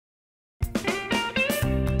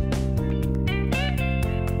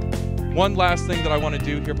One last thing that I want to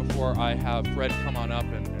do here before I have Fred come on up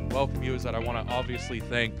and welcome you is that I want to obviously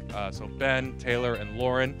thank so Ben, Taylor, and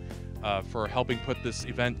Lauren for helping put this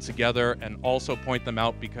event together, and also point them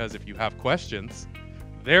out because if you have questions,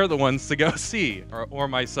 they're the ones to go see, or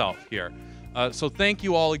myself here. So thank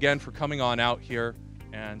you all again for coming on out here,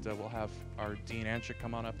 and we'll have our Dean Anchik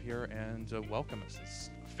come on up here and welcome us. Let's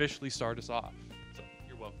officially start us off. So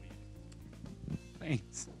you're welcome.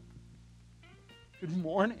 Thanks. Good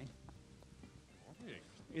morning.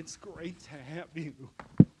 It's great to have you.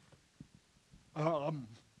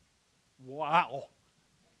 Wow.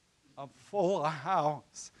 A full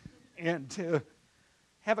house. And to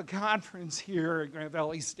have a conference here at Grand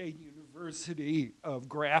Valley State University of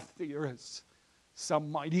graph theorists, some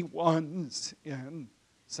mighty ones and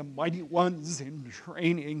some mighty ones in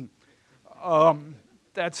training.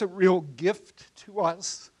 That's a real gift to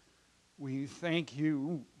us. We thank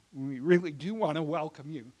you. We really do want to welcome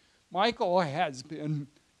you. Michael has been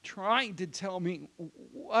trying to tell me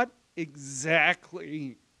what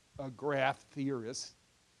exactly a graph theorist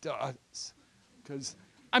does, because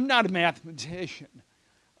I'm not a mathematician.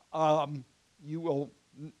 You will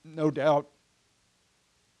no doubt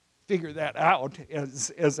figure that out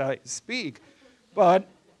as I speak, but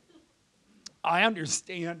I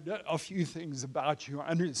understand a few things about you. I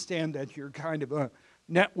understand that you're kind of a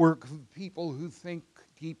network of people who think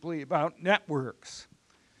deeply about networks.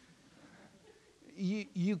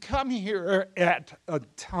 You come here at a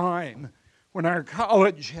time when our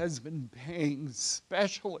college has been paying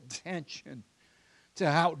special attention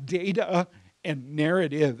to how data and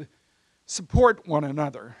narrative support one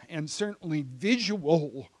another, and certainly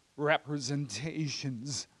visual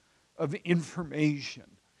representations of information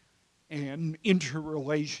and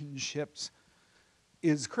interrelationships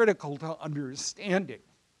is critical to understanding.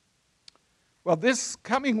 Well, this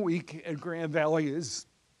coming week at Grand Valley is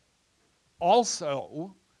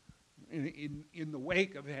also, in the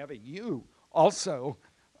wake of having you, also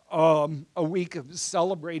a week of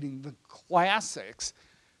celebrating the classics.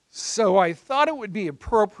 So I thought it would be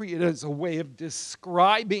appropriate as a way of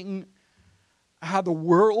describing how the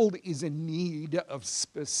world is in need of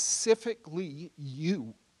specifically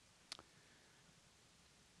you,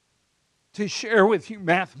 to share with you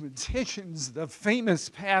mathematicians the famous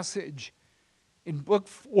passage in Book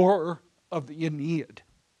 4 of the Aeneid,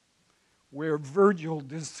 where Virgil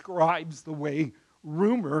describes the way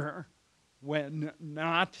rumor, when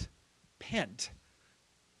not pent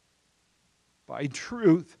by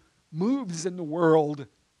truth, moves in the world,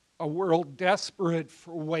 a world desperate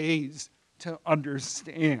for ways to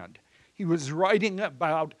understand. He was writing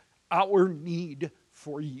about our need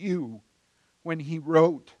for you when he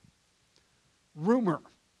wrote, "Rumor,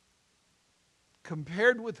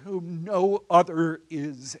 compared with whom no other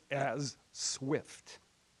is as swift.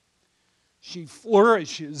 She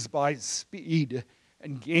flourishes by speed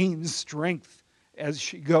and gains strength as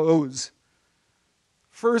she goes.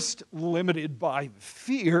 First limited by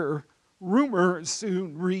fear, rumor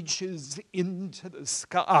soon reaches into the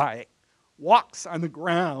sky, walks on the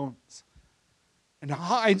grounds, and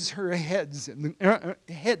hides her head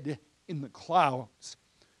in the clouds.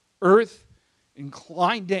 Earth,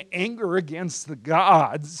 inclined to anger against the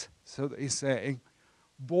gods, so they say,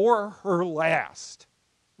 bore her last.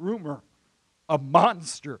 Rumor, a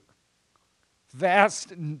monster, vast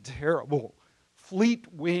and terrible,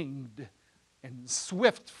 fleet-winged and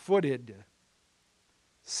swift-footed,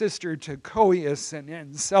 sister to Coeus and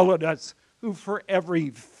Enceladus, who for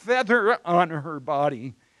every feather on her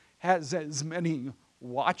body has as many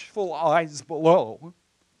watchful eyes below,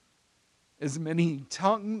 as many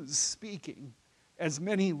tongues speaking, as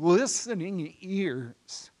many listening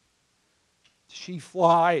ears. She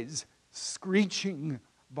flies screeching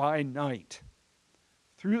by night,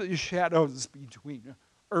 through the shadows between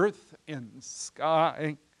earth and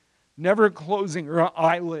sky, never closing her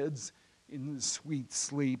eyelids in the sweet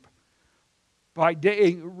sleep. By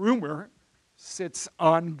day, rumor sits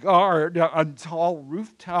on guard on tall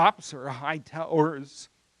rooftops or high towers,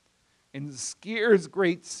 and scares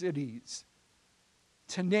great cities,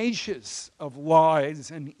 tenacious of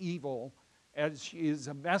lies and evil, as she is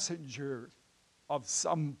a messenger of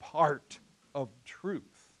some part of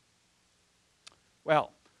truth."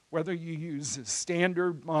 Well, whether you use the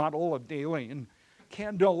standard model of Daly and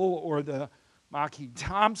Kendall or the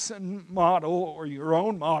Mackey-Thompson model or your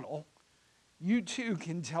own model, you too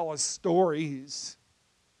can tell us stories,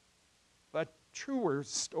 but truer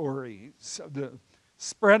stories of the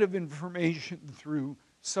spread of information through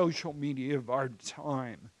social media of our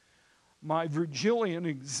time. My Virgilian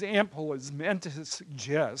example is meant to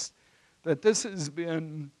suggest that this has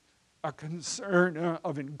been a concern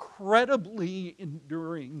of incredibly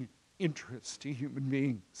enduring interest to human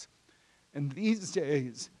beings. And these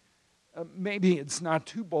days, maybe it's not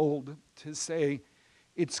too bold to say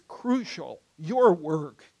it's crucial, your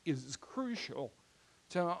work is crucial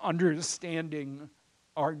to understanding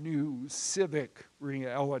our new civic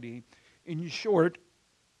reality. In short,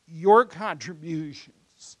 your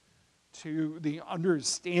contributions to the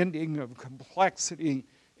understanding of complexity,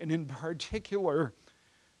 and in particular,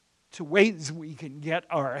 to ways we can get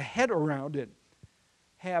our head around it,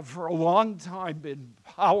 have for a long time been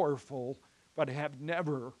powerful, but have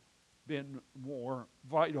never been more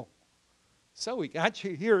vital. So we got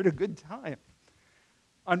you here at a good time.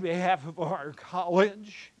 On behalf of our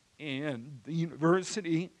college and the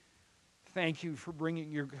university, thank you for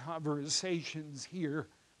bringing your conversations here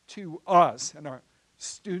to us, and our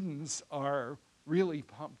students are really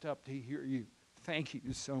pumped up to hear you. Thank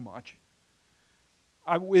you so much.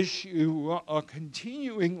 I wish you a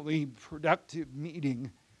continuingly productive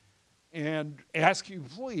meeting and ask you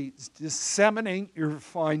please disseminate your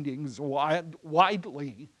findings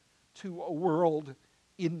widely to a world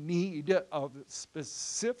in need of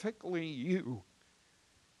specifically you,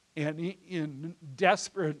 and in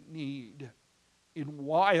desperate need, in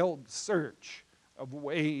wild search of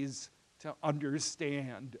ways to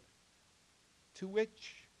understand,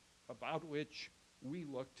 about which we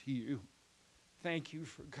look to you. Thank you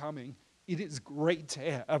for coming. It is great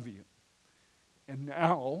to have you. And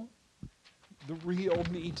now, the real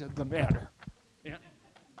meat of the matter. Yeah.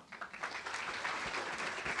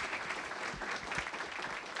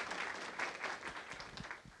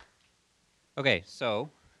 Okay, so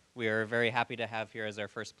we are very happy to have here as our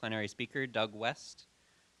first plenary speaker, Doug West.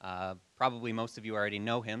 Probably most of you already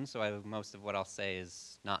know him, so most of what I'll say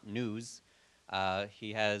is not news.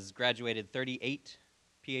 He has graduated 38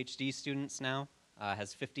 PhD students now,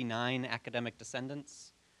 has 59 academic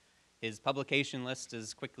descendants. His publication list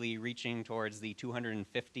is quickly reaching towards the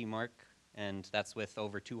 250 mark, and that's with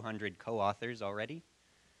over 200 co-authors already.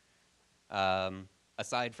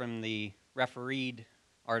 Aside from the refereed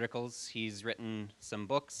articles, he's written some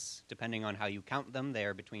books. Depending on how you count them, they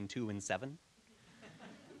are between 2 and 7.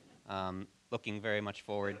 Looking very much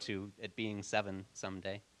forward to it being 7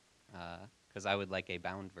 someday, because I would like a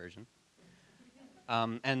bound version.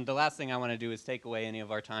 And the last thing I want to do is take away any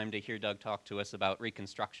of our time to hear Doug talk to us about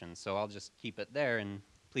Reconstruction, so I'll just keep it there, and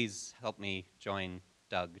please help me join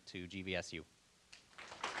Doug to GVSU.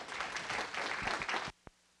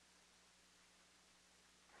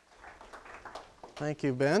 Thank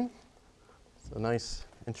you, Ben. It's a nice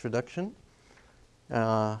introduction.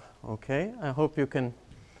 Okay, I hope you can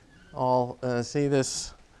all see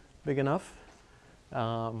this big enough.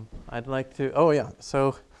 I'd like to,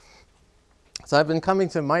 so I've been coming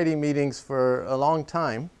to MIGHTY meetings for a long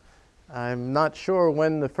time. I'm not sure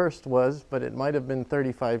when the first was, but it might have been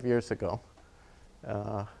 35 years ago.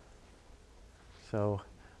 So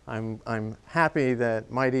I'm happy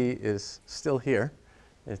that MIGHTY is still here.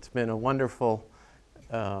 It's been a wonderful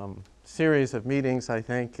series of meetings, I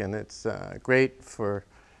think, and it's great for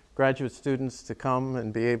graduate students to come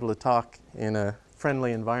and be able to talk in a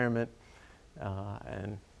friendly environment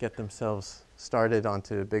and get themselves started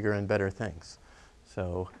onto bigger and better things.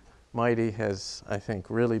 So MIGHTY has, I think,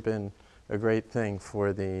 really been a great thing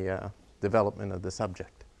for the development of the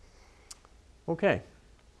subject. Okay,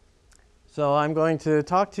 so I'm going to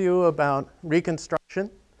talk to you about Reconstruction.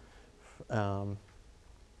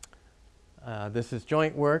 This is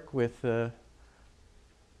joint work with the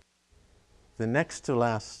next to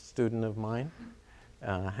last student of mine,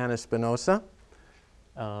 Hannah Spinoza.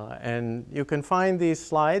 And you can find these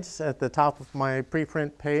slides at the top of my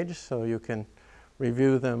preprint page, so you can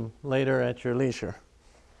review them later at your leisure,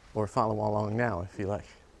 or follow along now if you like.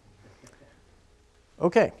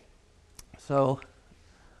 Okay, so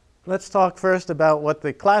let's talk first about what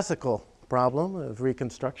the classical problem of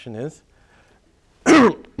Reconstruction is.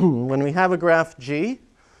 When we have a graph G,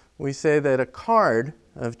 we say that a card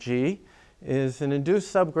of G is an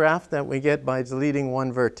induced subgraph that we get by deleting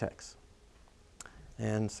one vertex.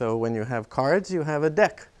 And so when you have cards, you have a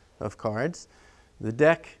deck of cards. The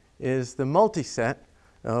deck is the multiset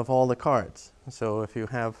of all the cards. So if you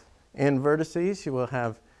have n vertices, you will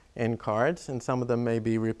have n cards, and some of them may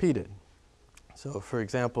be repeated. So for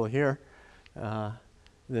example here,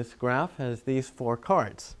 this graph has these 4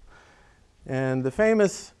 cards. And the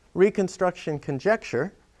famous Reconstruction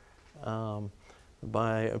conjecture,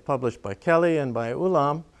 published by Kelly and by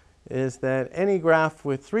Ulam, is that any graph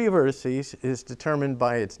with 3 vertices is determined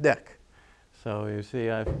by its deck. So you see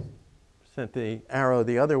I've sent the arrow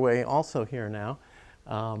the other way also here now.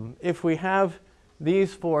 If we have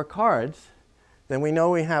these 4 cards, then we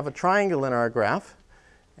know we have a triangle in our graph.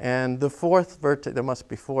 And the fourth vertex, there must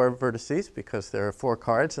be 4 vertices because there are 4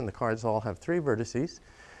 cards and the cards all have 3 vertices.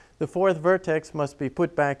 The fourth vertex must be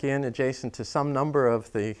put back in adjacent to some number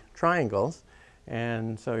of the triangles.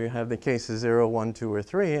 And so you have the cases 0, 1, 2, or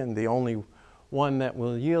 3. And the only one that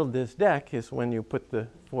will yield this deck is when you put the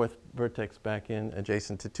fourth vertex back in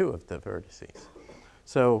adjacent to 2 of the vertices.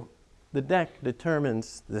 So the deck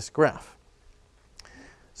determines this graph.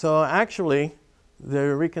 So actually,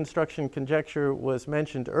 the reconstruction conjecture was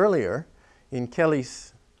mentioned earlier in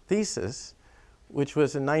Kelly's thesis, which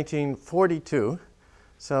was in 1942.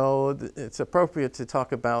 So it's appropriate to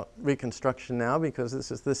talk about reconstruction now because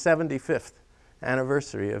this is the 75th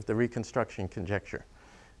anniversary of the reconstruction conjecture.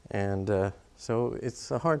 And so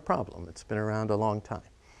it's a hard problem. It's been around a long time.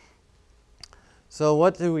 So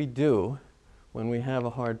what do we do when we have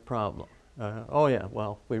a hard problem? Oh yeah,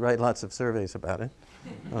 well, we write lots of surveys about it.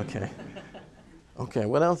 Okay. Okay,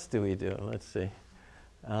 what else do we do? Let's see.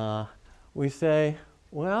 We say,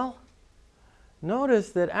 well,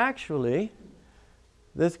 notice that actually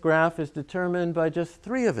this graph is determined by just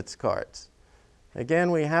 3 of its cards.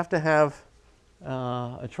 Again, we have to have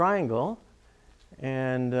a triangle.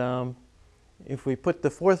 And if we put the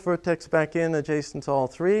fourth vertex back in adjacent to all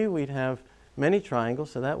 3, we'd have many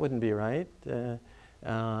triangles, so that wouldn't be right.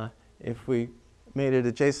 If we made it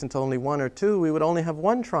adjacent to only 1 or 2, we would only have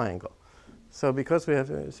 1 triangle. So because we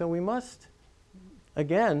have, so we must,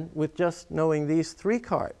 again, with just knowing these 3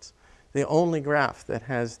 cards, the only graph that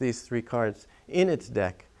has these 3 cards in its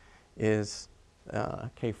deck is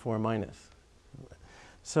K4 minus.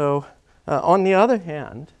 So on the other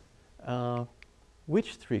hand,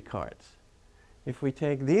 which 3 cards? If we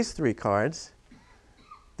take these 3 cards,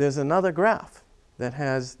 there's another graph that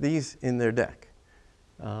has these in their deck.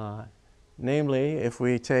 Namely, if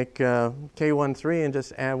we take K13 and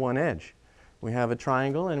just add 1 edge, we have a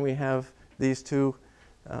triangle and we have these 2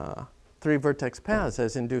 3 vertex paths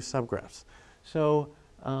as induced subgraphs. So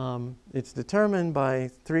it's determined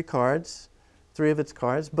by 3 cards, 3 of its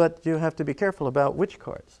cards, but you have to be careful about which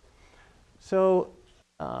cards. So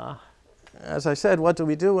as I said, what do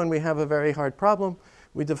we do when we have a very hard problem?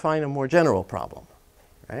 We define a more general problem,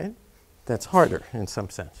 right? That's harder in some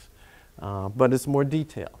sense, but it's more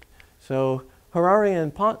detailed. So Harari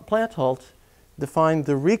and Plantholt defined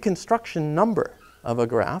the reconstruction number of a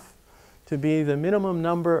graph to be the minimum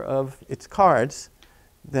number of its cards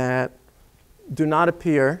that do not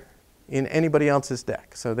appear in anybody else's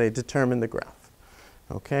deck. So they determine the graph.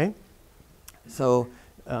 Okay? So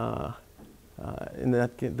in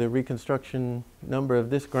that, the reconstruction number of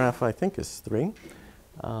this graph, I think, is 3.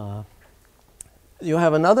 You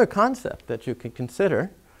have another concept that you can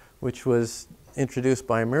consider, which was introduced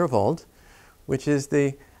by Myhrvold, which is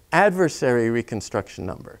the adversary reconstruction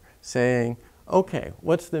number, saying, okay,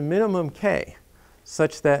 what's the minimum k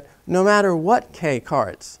such that no matter what k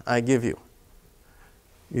cards I give you,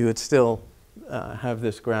 you would still have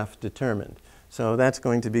this graph determined. So that's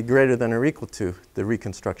going to be greater than or equal to the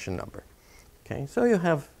reconstruction number. Okay, so you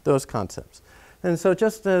have those concepts. And so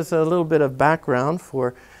just as a little bit of background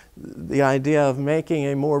for the idea of making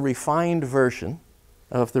a more refined version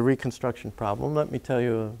of the reconstruction problem, let me tell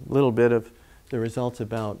you a little bit of the results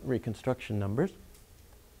about reconstruction numbers.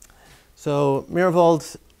 So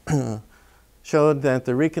Myhrvold showed that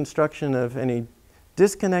the reconstruction of any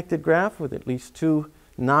disconnected graph with at least 2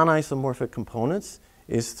 non-isomorphic components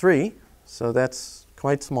is 3. So that's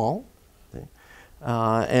quite small.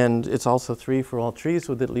 And it's also 3 for all trees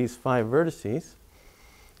with at least 5 vertices.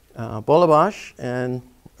 Bolobash and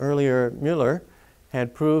earlier Müller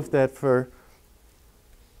had proved that for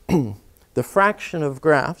the fraction of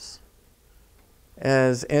graphs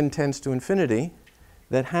as n tends to infinity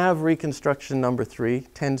that have reconstruction number 3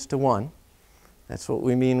 tends to 1. That's what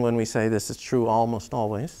we mean when we say this is true almost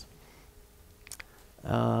always.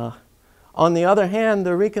 On the other hand,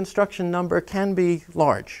 the reconstruction number can be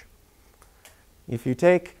large. If you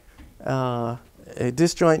take a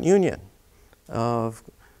disjoint union of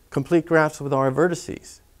complete graphs with R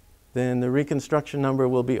vertices, then the reconstruction number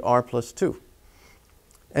will be R plus 2.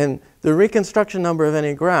 And the reconstruction number of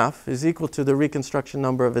any graph is equal to the reconstruction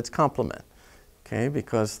number of its complement, okay?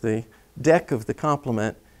 Because the deck of the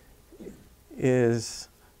complement is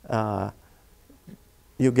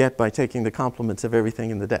you get by taking the complements of everything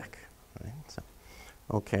in the deck. Right? So,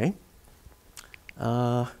 okay.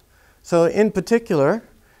 So in particular,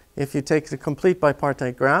 if you take the complete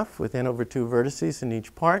bipartite graph with n over 2 vertices in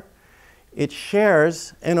each part, it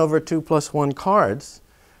shares n over 2 plus 1 cards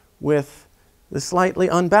with the slightly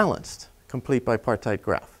unbalanced complete bipartite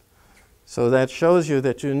graph. So that shows you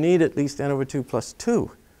that you need at least n over 2 plus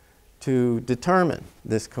 2 to determine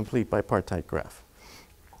this complete bipartite graph.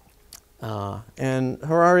 And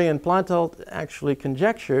Harari and Plantault actually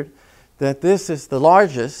conjectured that this is the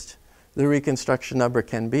largest the reconstruction number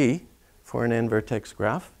can be for an n-vertex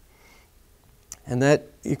graph, and that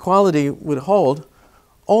equality would hold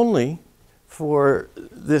only for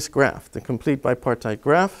this graph, the complete bipartite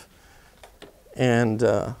graph, and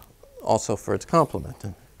also for its complement.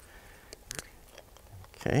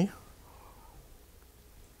 Okay.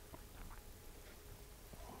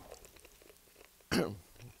 I'm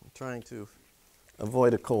trying to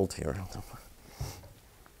avoid a cold here.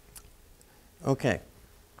 Okay.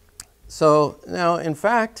 So now, in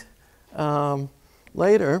fact,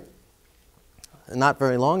 later, not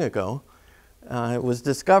very long ago, it was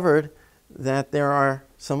discovered that there are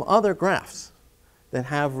some other graphs that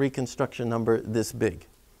have reconstruction number this big,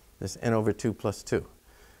 this n over 2 plus 2.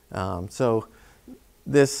 So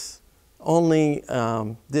this only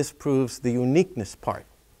disproves the uniqueness part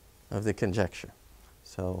of the conjecture.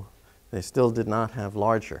 So they still did not have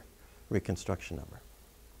larger reconstruction number.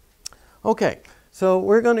 Okay, so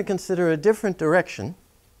we're going to consider a different direction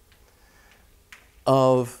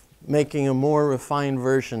of making a more refined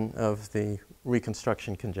version of the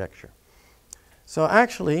reconstruction conjecture. So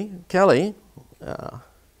actually, Kelly,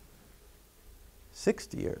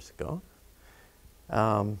 60 years ago,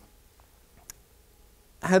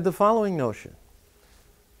 had the following notion.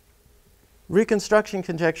 Reconstruction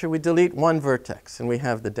conjecture, we delete one vertex and we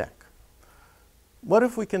have the deck. What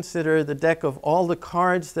if we consider the deck of all the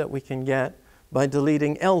cards that we can get by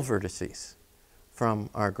deleting L vertices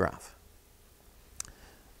from our graph?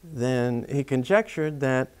 Then he conjectured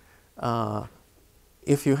that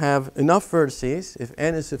if you have enough vertices, if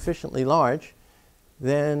n is sufficiently large,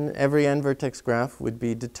 then every n-vertex graph would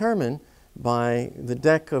be determined by the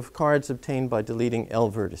deck of cards obtained by deleting L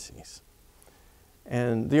vertices.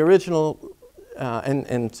 And the original,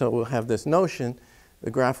 and so we'll have this notion, the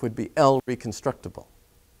graph would be L reconstructible.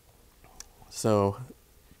 So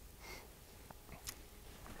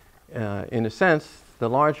in a sense, the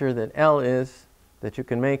larger that L is, that you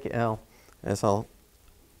can make L, as I'll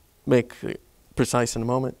make precise in a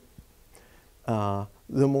moment, the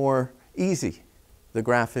more easy the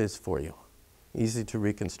graph is for you, easy to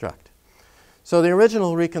reconstruct. So the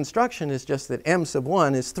original reconstruction is just that M sub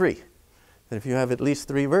 1 is 3. That if you have at least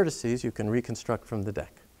 3 vertices, you can reconstruct from the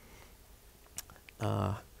deck.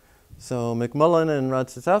 So McMullen and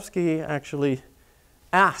Rodzicowski actually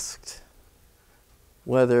asked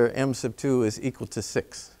whether M sub 2 is equal to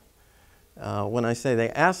 6. When I say they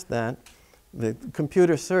asked that, the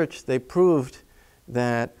computer search, they proved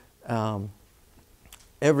that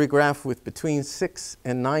every graph with between 6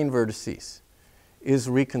 and 9 vertices is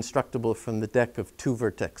reconstructible from the deck of 2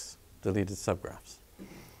 vertex deleted subgraphs.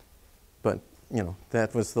 But, you know,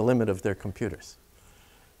 that was the limit of their computers.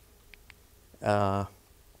 And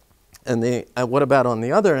what about on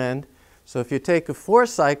the other end? So if you take a 4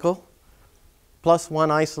 cycle plus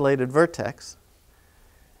 1 isolated vertex,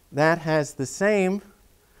 that has the same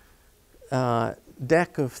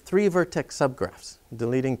deck of 3 vertex subgraphs,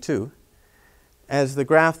 deleting 2, as the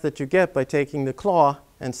graph that you get by taking the claw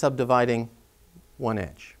and subdividing one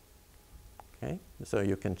edge. Okay, so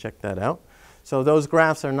you can check that out. So those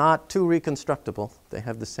graphs are not too reconstructible. They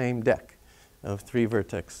have the same deck of 3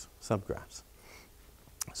 vertex subgraphs.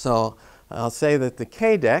 So I'll say that the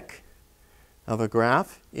k-deck of a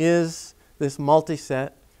graph is this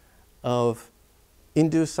multiset of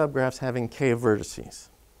induced subgraphs having k vertices.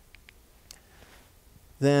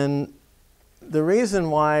 Then the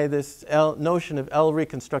reason why this notion of L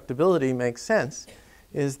reconstructibility makes sense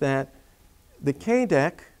is that the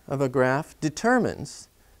k-deck of a graph determines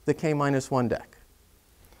the k-1 deck.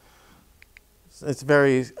 So it's a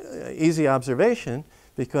very easy observation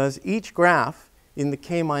because each graph in the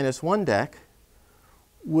k-1 deck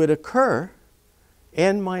would occur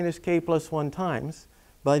n minus k plus 1 times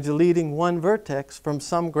by deleting one vertex from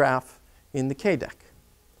some graph in the k-deck.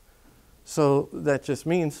 So that just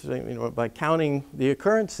means, you know, by counting the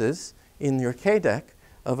occurrences in your k-deck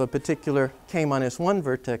of a particular k-1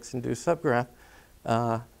 vertex induced subgraph,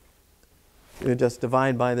 you just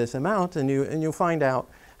divide by this amount and you find out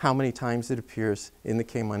how many times it appears in the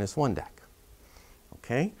k-1 deck.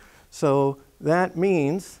 Okay? So that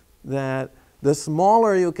means that the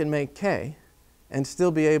smaller you can make k and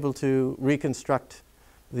still be able to reconstruct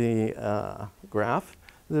the graph,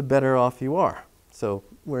 the better off you are. So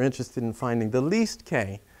we're interested in finding the least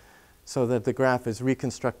k so that the graph is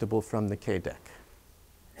reconstructible from the k-deck.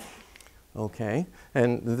 Okay,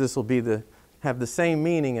 and this will be the have the same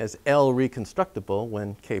meaning as L reconstructible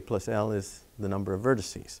when k plus L is the number of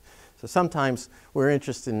vertices. So sometimes we're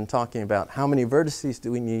interested in talking about how many vertices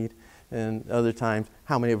do we need, and other times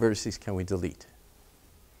how many vertices can we delete.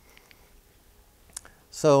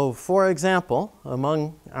 So for example,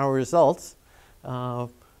 among our results, the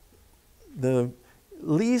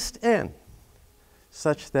least n,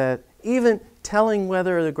 such that even telling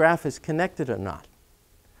whether the graph is connected or not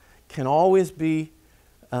can always be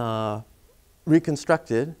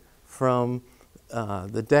reconstructed from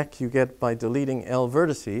the deck you get by deleting L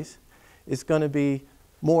vertices, is going to be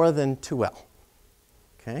more than 2L.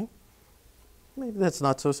 Okay? Maybe that's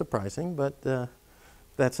not so surprising, but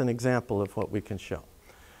that's an example of what we can show.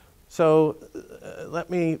 So let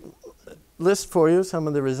me list for you some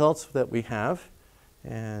of the results that we have.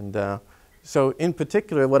 And so in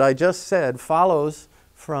particular, what I just said follows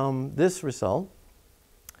from this result,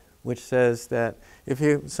 which says that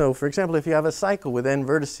so for example, if you have a cycle with n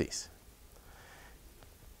vertices,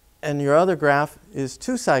 and your other graph is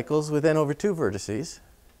 2 cycles with n over 2 vertices,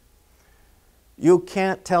 you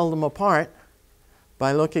can't tell them apart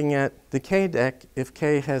by looking at the k deck if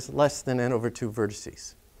k has less than n over 2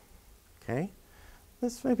 vertices. Okay?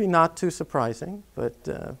 That's maybe not too surprising, but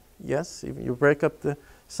yes, if you break up the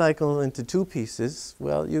cycle into 2 pieces,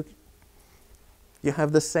 well, you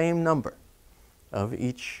have the same number of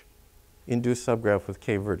each induced subgraph with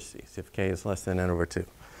k vertices if k is less than n over 2.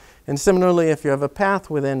 And similarly, if you have a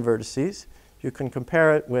path with n vertices, you can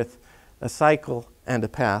compare it with a cycle and a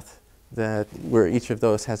path where each of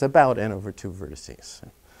those has about n over 2 vertices.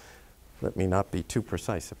 Let me not be too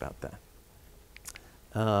precise about that.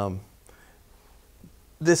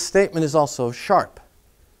 This statement is also sharp,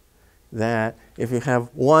 that if you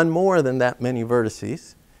have one more than that many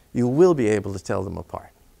vertices, you will be able to tell them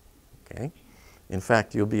apart. Okay? In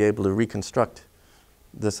fact, you'll be able to reconstruct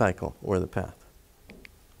the cycle or the path.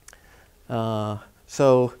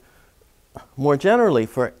 So more generally,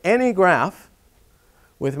 for any graph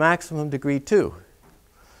with maximum degree 2,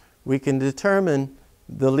 we can determine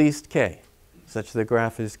the least k, such the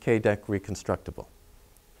graph is k-deck reconstructible.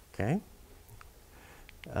 Okay?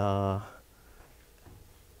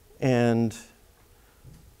 And,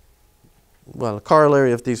 well, a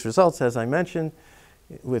corollary of these results, as I mentioned,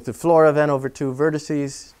 with the floor of n over 2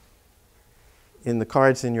 vertices in the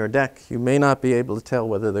cards in your deck, you may not be able to tell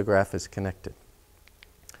whether the graph is connected.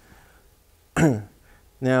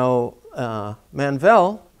 Now,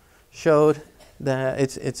 Manvel showed that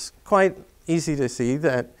it's quite easy to see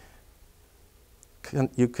that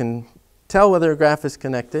you can tell whether a graph is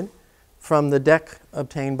connected from the deck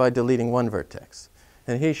obtained by deleting one vertex.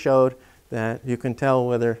 And he showed that you can tell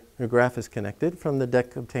whether a graph is connected from the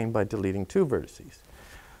deck obtained by deleting 2 vertices.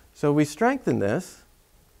 So we strengthen this.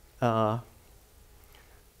 He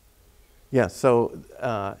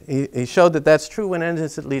showed that that's true when n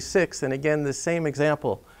is at least 6. And again, the same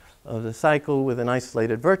example of the cycle with an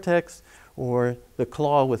isolated vertex or the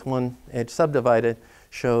claw with one edge subdivided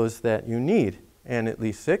shows that you need n at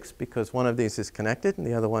least 6 because one of these is connected and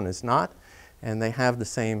the other one is not. And they have the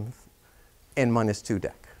same n minus 2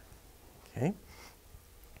 deck. Okay?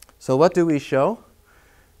 So what do we show?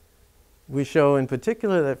 We show in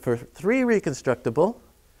particular that for 3 reconstructible,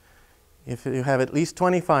 if you have at least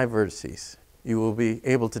 25 vertices, you will be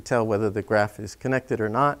able to tell whether the graph is connected or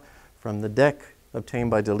not from the deck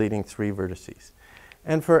obtained by deleting 3 vertices.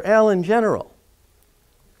 And for L in general,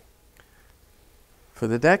 for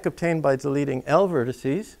the deck obtained by deleting L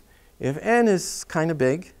vertices, if n is kind of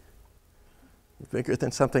big, bigger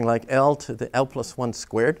than something like L to the L plus 1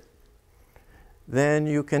 squared, then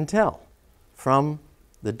you can tell from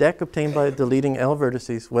the deck obtained by deleting L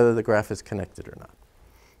vertices whether the graph is connected or not.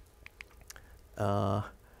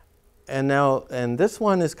 And this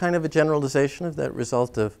one is kind of a generalization of that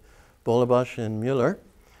result of Bolabosh and Mueller,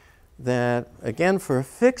 that again for a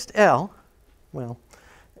fixed L, well,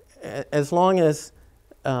 as long as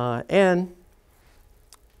n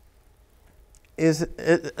is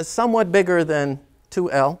somewhat bigger than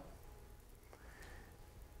 2L,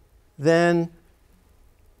 then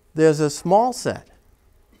there's a small set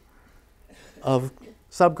of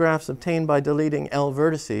subgraphs obtained by deleting L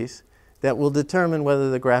vertices that will determine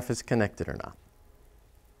whether the graph is connected or not.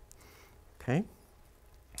 Okay?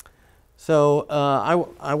 So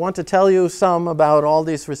I want to tell you some about all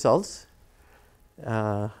these results.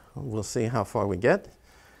 We'll see how far we get.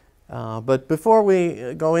 But before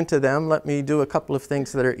we go into them, let me do a couple of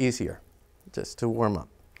things that are easier, just to warm up.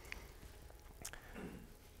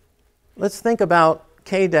 Let's think about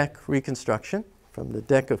k-deck reconstruction from the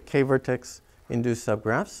deck of k-vertex induced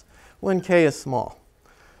subgraphs when k is small.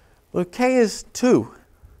 Well, if k is 2,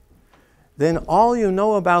 then all you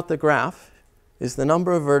know about the graph is the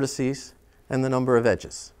number of vertices and the number of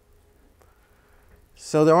edges.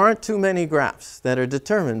 So there aren't too many graphs that are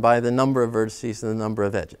determined by the number of vertices and the number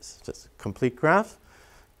of edges. Just a complete graph,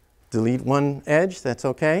 delete one edge, that's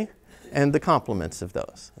okay, and the complements of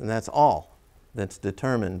those. And that's all that's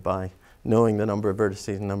determined by knowing the number of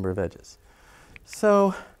vertices and number of edges.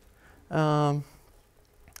 So, so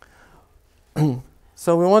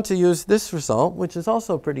we want to use this result, which is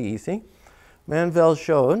also pretty easy. Manvell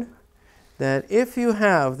showed that if you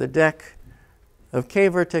have the deck of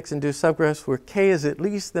k-vertex induced subgraphs where k is at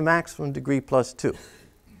least the maximum degree plus 2,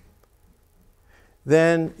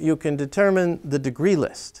 then you can determine the degree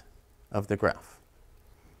list of the graph.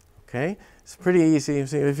 Okay? It's pretty easy.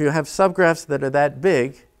 If you have subgraphs that are that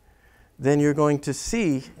big, then you're going to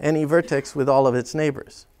see any vertex with all of its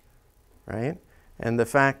neighbors, right? And the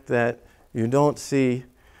fact that you don't see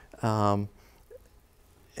a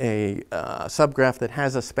subgraph that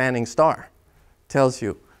has a spanning star tells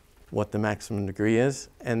you what the maximum degree is,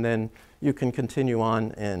 and then you can continue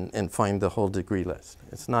on and find the whole degree list.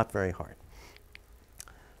 It's not very hard.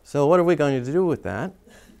 So what are we going to do with that?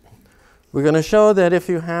 We're going to show that if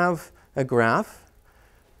you have a graph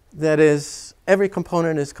that is, every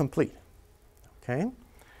component is complete, okay?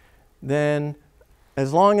 Then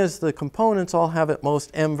as long as the components all have at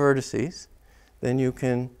most m vertices, then you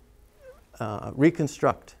can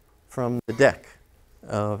reconstruct from the deck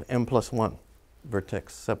of m plus 1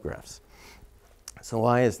 vertex subgraphs. So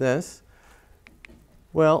why is this?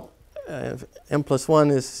 Well, if m plus 1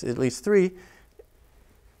 is at least 3,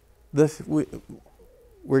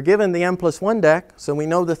 we're given the m plus 1 deck, so we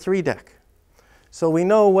know the 3 deck. So we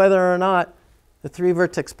know whether or not the 3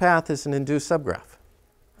 vertex path is an induced subgraph.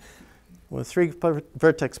 Well, the 3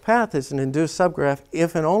 vertex path is an induced subgraph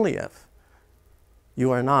if and only if you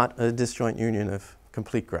are not a disjoint union of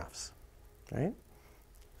complete graphs, right?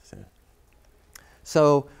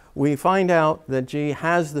 So we find out that G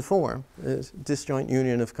has the form, is disjoint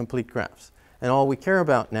union of complete graphs. And all we care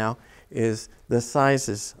about now is the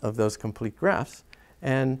sizes of those complete graphs,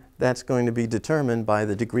 and that's going to be determined by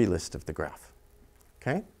the degree list of the graph.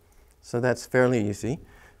 Okay? So that's fairly easy,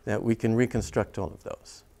 that we can reconstruct all of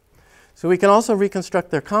those. So we can also reconstruct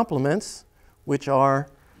their complements, which are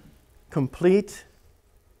complete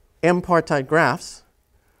m-partite graphs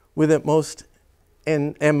with at most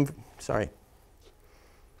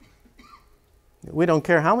we don't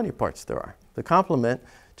care how many parts there are. The complement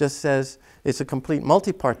just says it's a complete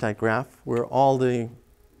multipartite graph where all the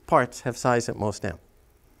parts have size at most m.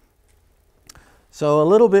 So a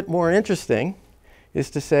little bit more interesting is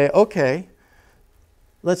to say, okay,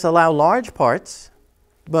 let's allow large parts,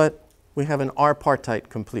 but we have an r-partite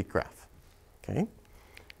complete graph. Okay?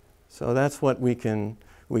 So that's what we can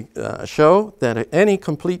show, that any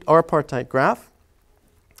complete r-partite graph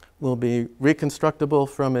will be reconstructible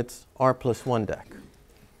from its r plus 1 deck.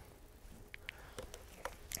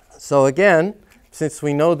 So again, since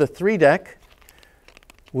we know the 3 deck,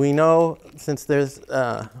 we know since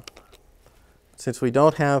we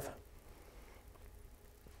don't have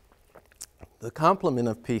the complement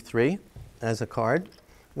of P3 as a card,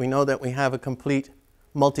 we know that we have a complete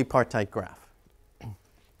multipartite graph.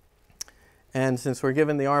 And since we're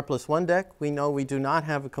given the r plus 1 deck, we know we do not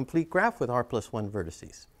have a complete graph with r plus 1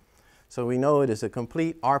 vertices. So we know it is a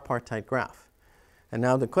complete r-partite graph. And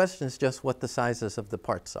now the question is just what the sizes of the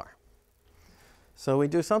parts are. So we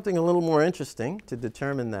do something a little more interesting to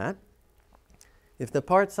determine that. If the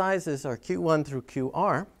part sizes are q1 through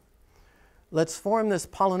qr, let's form this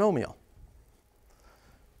polynomial.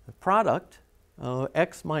 The product of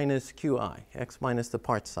x minus qi, x minus the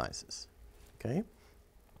part sizes. Okay?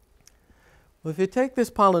 Well, if you take this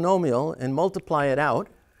polynomial and multiply it out,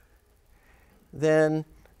 then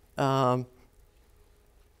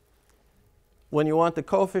when you want the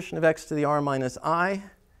coefficient of x to the r minus I,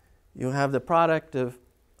 you have the product of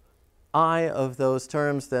I of those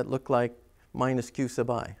terms that look like minus q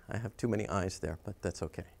sub I. I have too many i's there, but that's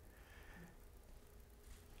okay.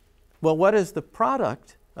 Well, what is the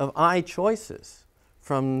product of I choices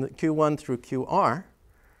from q1 through qr?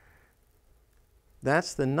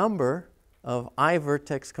 That's the number of I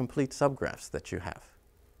vertex complete subgraphs that you have.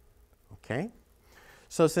 Okay?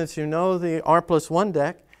 So since you know the r plus 1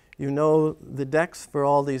 deck, you know the decks for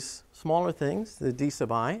all these smaller things, the d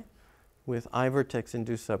sub I, with I vertex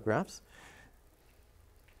induced subgraphs.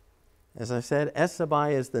 As I said, S sub I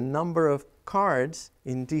is the number of cards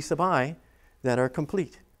in d sub I that are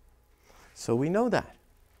complete. So we know that.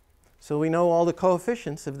 So we know all the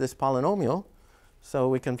coefficients of this polynomial, so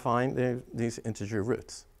we can find these integer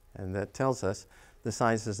roots. And that tells us the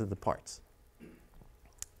sizes of the parts.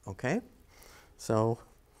 Okay? So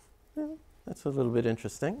yeah, that's a little bit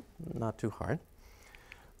interesting, not too hard.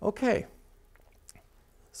 Okay,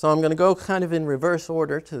 so I'm going to go kind of in reverse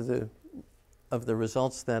order of the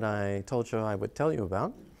results that I told you I would tell you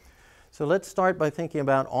about. So let's start by thinking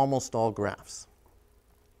about almost all graphs.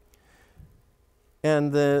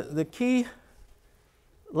 And the key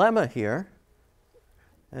lemma here,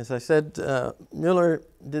 as I said, Müller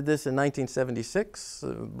did this in 1976.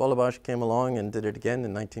 Bolobash came along and did it again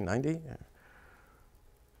in 1990.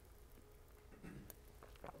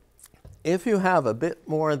 If you have a bit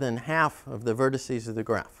more than half of the vertices of the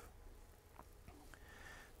graph,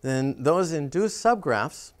 then those induced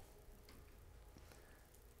subgraphs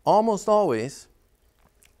almost always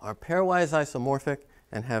are pairwise isomorphic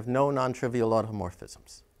and have no non-trivial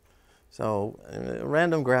automorphisms. So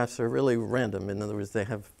random graphs are really random. In other words,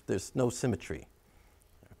 there's no symmetry,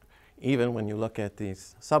 even when you look at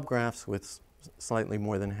these subgraphs with slightly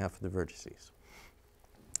more than half of the vertices.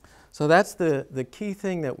 So that's the key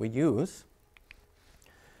thing that we use.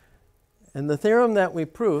 And the theorem that we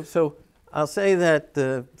prove, so I'll say that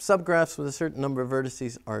the subgraphs with a certain number of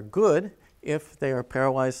vertices are good if they are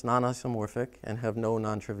pairwise non-isomorphic and have no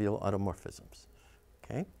non-trivial automorphisms.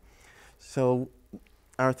 Okay? So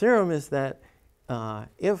our theorem is that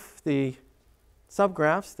if the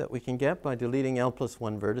subgraphs that we can get by deleting L plus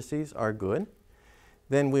 1 vertices are good,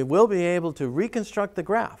 then we will be able to reconstruct the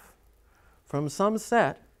graph from some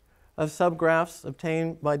set of subgraphs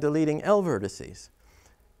obtained by deleting L vertices.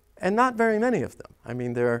 And not very many of them. I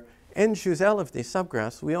mean, there are n choose L of these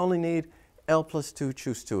subgraphs. We only need L plus 2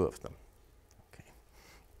 choose 2 of them.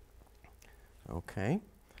 Okay.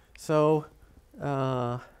 So,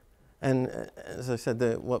 and as I said,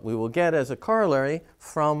 what we will get as a corollary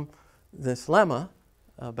from this lemma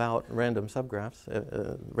about random subgraphs,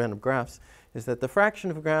 random graphs, is that the fraction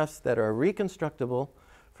of graphs that are reconstructible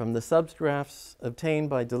from the subgraphs obtained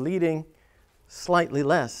by deleting slightly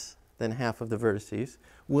less than half of the vertices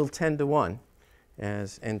will tend to 1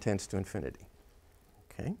 as n tends to infinity.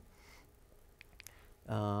 Okay.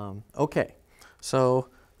 Okay. So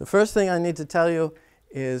the first thing I need to tell you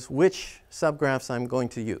is which subgraphs I'm going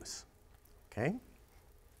to use. Okay.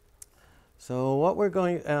 So what we're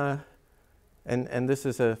going, and this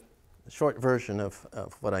is a short version of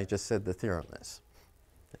what I just said the theorem is.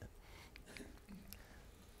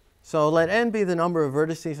 So let n be the number of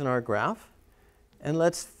vertices in our graph, and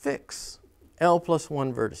let's fix L plus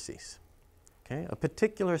 1 vertices. Okay, a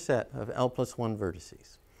particular set of L plus 1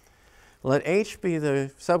 vertices. Let H be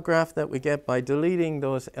the subgraph that we get by deleting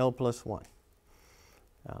those L plus 1.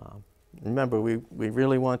 Remember, we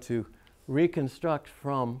really want to reconstruct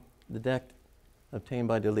from the deck obtained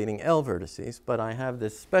by deleting L vertices, but I have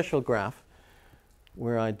this special graph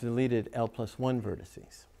where I deleted L plus 1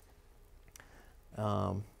 vertices.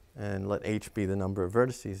 And let H be the number of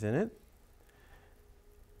vertices in it.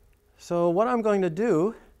 So what I'm going to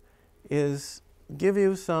do is give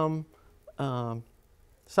you some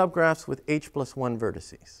subgraphs with H plus 1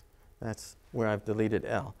 vertices. That's where I've deleted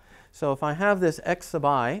L. So if I have this X sub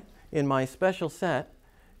I in my special set,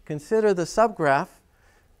 consider the subgraph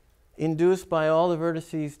induced by all the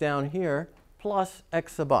vertices down here plus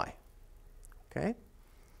X sub I. Okay?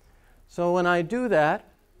 So when I do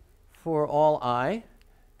that for all I,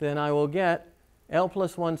 then I will get L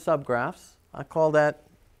plus 1 subgraphs. I call that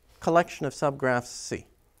collection of subgraphs C.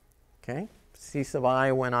 Okay? C sub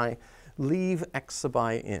I when I leave X sub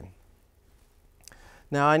I in.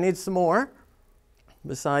 Now I need some more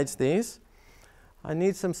besides these. I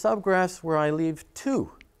need some subgraphs where I leave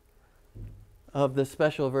 2 of the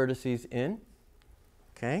special vertices in.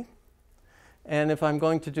 Okay? And if I'm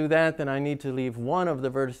going to do that, then I need to leave 1 of the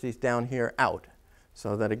vertices down here out,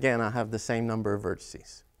 so that again I have the same number of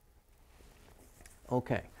vertices.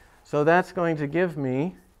 Okay, so that's going to give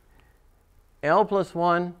me L plus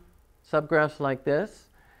 1 subgraphs like this,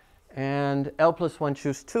 and L plus 1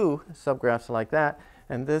 choose 2 subgraphs like that,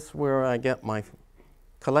 and this is where I get my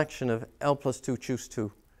collection of L plus 2 choose 2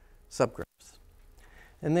 subgraphs.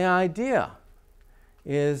 And the idea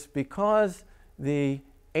is because the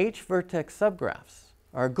H vertex subgraphs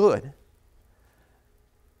are good,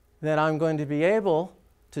 that I'm going to be able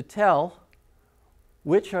to tell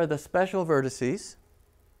which are the special vertices.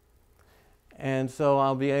 And so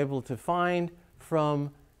I'll be able to find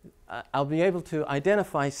from, I'll be able to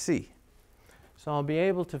identify C. So I'll be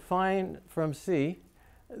able to find from C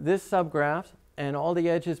this subgraph and all the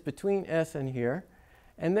edges between S and here.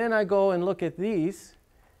 And then I go and look at these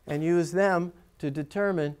and use them to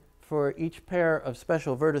determine for each pair of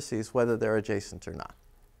special vertices whether they're adjacent or not.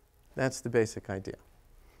 That's the basic idea.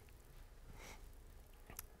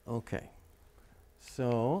 Okay.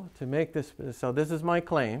 So to make this, so this is my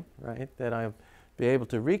claim, right, that I'll be able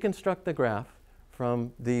to reconstruct the graph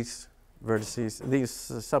from these vertices, these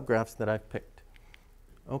subgraphs that I've picked.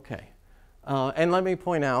 Okay. And let me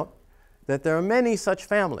point out that there are many such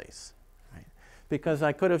families, right? Because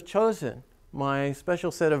I could have chosen my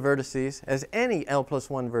special set of vertices as any L plus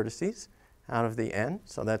 1 vertices out of the n.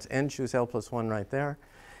 So that's n choose L plus 1 right there.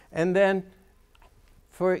 And then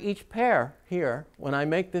for each pair here, when I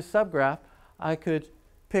make this subgraph, I could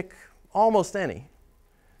pick almost any.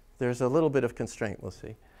 There's a little bit of constraint, we'll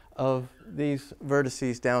see, of these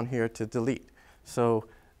vertices down here to delete. So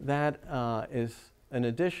that is an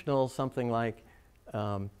additional something like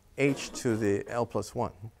h to the L plus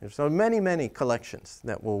 1. So many, many collections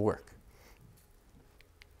that will work.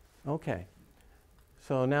 Okay.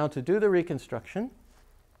 So now to do the reconstruction,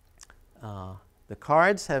 the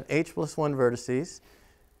cards have h plus 1 vertices,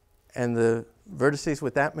 and the vertices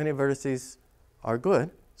with that many vertices are good.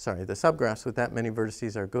 Sorry, the subgraphs with that many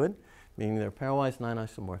vertices are good, meaning they're pairwise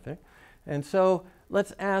non-isomorphic. And so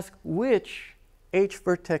let's ask which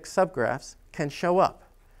h-vertex subgraphs can show up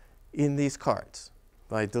in these cards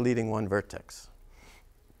by deleting one vertex.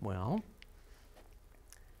 Well,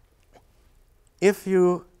 if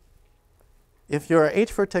your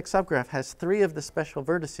h-vertex subgraph has 3 of the special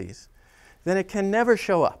vertices, then it can never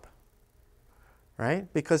show up,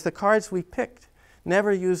 right? Because the cards we picked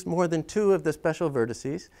never used more than 2 of the special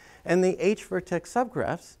vertices, and the h-vertex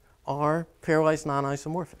subgraphs are pairwise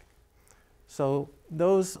non-isomorphic. So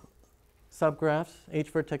those subgraphs,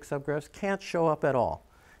 h-vertex subgraphs, can't show up at all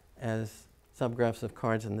as subgraphs of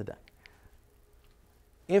cards in the deck.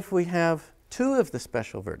 If we have 2 of the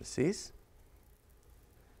special vertices,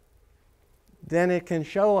 then it can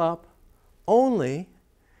show up only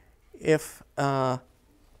if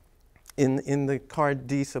in the card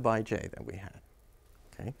D sub ij that we had.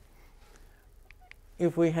 Okay.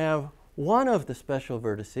 If we have 1 of the special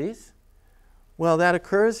vertices, well, that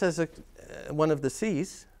occurs as one of the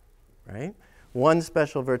C's, right? 1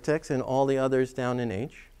 special vertex and all the others down in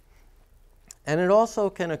H. And it also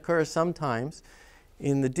can occur sometimes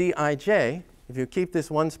in the Dij. If you keep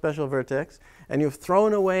this 1 special vertex and you've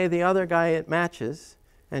thrown away the other guy it matches,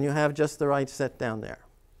 and you have just the right set down there.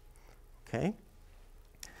 Okay?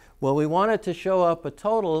 Well, we want it to show up a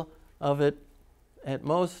total of it at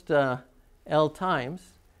most L times,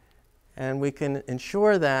 and we can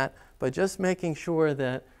ensure that by just making sure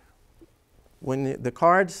that when the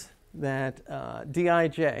cards that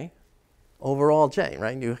Dij, overall j,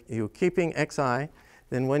 right? You're keeping xi,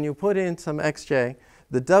 then when you put in some xj,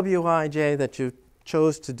 the wij that you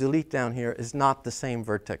chose to delete down here is not the same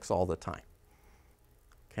vertex all the time.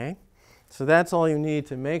 Okay? So that's all you need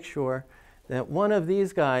to make sure that one of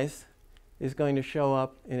these guys is going to show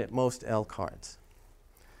up in at most L cards.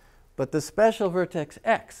 But the special vertex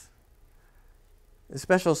x, the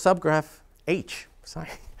special subgraph h, sorry,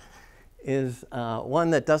 is one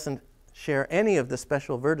that doesn't share any of the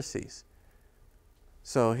special vertices.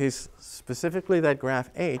 So he's specifically that graph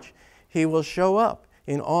H. He will show up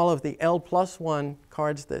in all of the L plus 1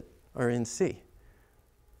 cards that are in C.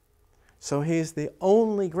 So he's the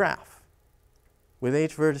only graph with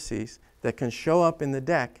H vertices that can show up in the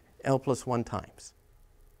deck L plus 1 times.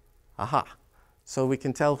 Aha. So we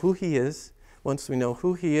can tell who he is. Once we know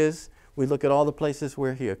who he is, we look at all the places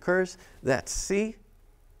where he occurs. That's C.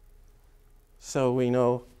 So we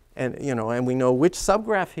know, and we know which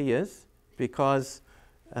subgraph he is because,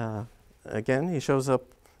 again, he shows up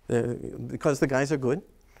because the guys are good.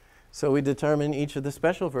 So we determine each of the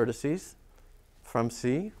special vertices from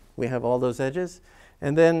C. We have all those edges.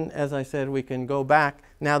 And then, as I said, we can go back.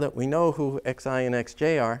 Now that we know who xi and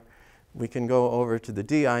xj are, we can go over to the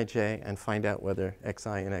Dij and find out whether xi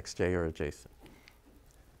and xj are adjacent.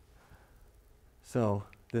 So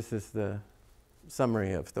this is the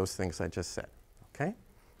summary of those things I just said. Okay?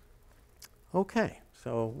 Okay,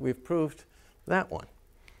 so we've proved that one.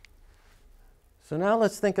 So now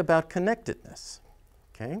let's think about connectedness.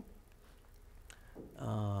 Okay?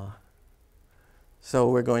 So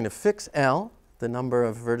we're going to fix L, the number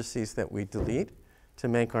of vertices that we delete, to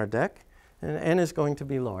make our deck. And n is going to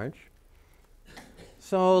be large.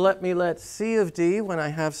 So let C of D, when I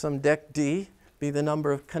have some deck D, be the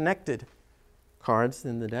number of connected cards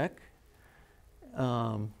in the deck.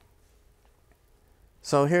 So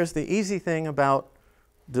here's the easy thing about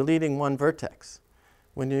deleting one vertex.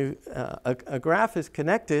 When a graph is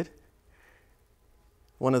connected,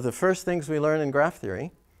 one of the first things we learn in graph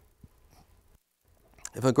theory,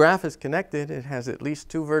 if a graph is connected, it has at least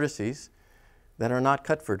 2 vertices that are not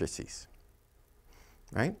cut vertices,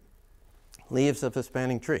 right? Leaves of a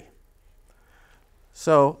spanning tree.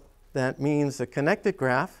 So that means a connected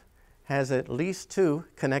graph has at least 2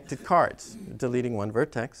 connected cards, deleting 1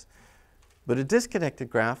 vertex. But a disconnected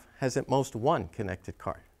graph has at most 1 connected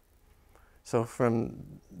card. So from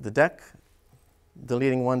the deck,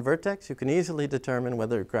 deleting 1 vertex, you can easily determine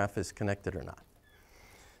whether a graph is connected or not.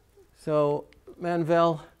 So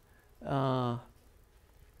Manvel,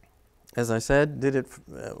 as I said, did it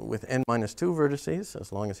with n minus 2 vertices,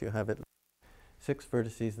 as long as you have at least 6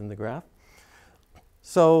 vertices in the graph.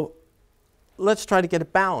 So let's try to get a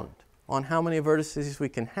bound on how many vertices we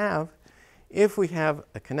can have if we have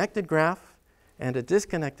a connected graph and a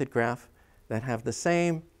disconnected graph that have the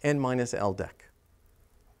same n minus L deck.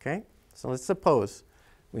 Okay? So let's suppose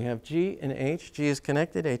we have G and H. G is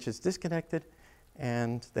connected, H is disconnected,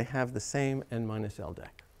 and they have the same n minus L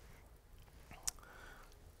deck.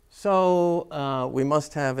 So we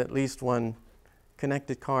must have at least 1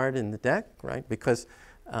 connected card in the deck, right? Because,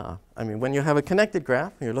 I mean, when you have a connected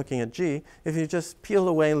graph, you're looking at G, if you just peel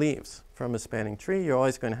away leaves from a spanning tree, you're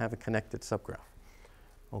always going to have a connected subgraph.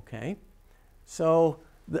 Okay? So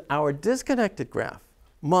our disconnected graph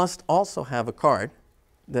must also have a card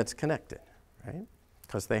that's connected, right?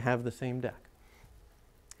 Because they have the same deck.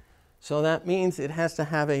 So that means it has to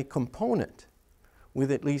have a component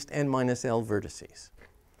with at least n minus L vertices.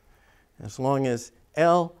 As long as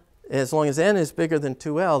n is bigger than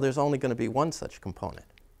 2L, there's only going to be 1 such component.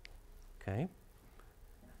 Okay?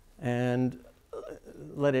 And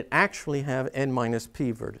let it actually have n minus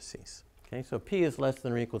p vertices. Okay? So p is less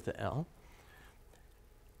than or equal to L.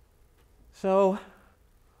 So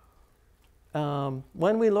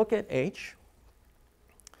when we look at H,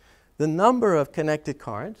 the number of connected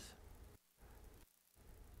cards,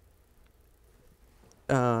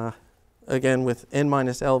 again with n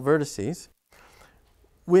minus L vertices,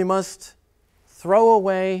 we must throw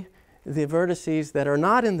away the vertices that are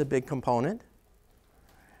not in the big component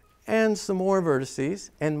and some more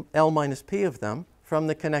vertices, and L minus p of them, from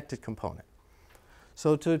the connected component.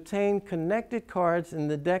 So to obtain connected cards in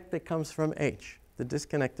the deck that comes from H, the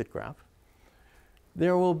disconnected graph,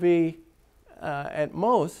 there will be, at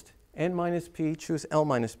most, n minus p, choose L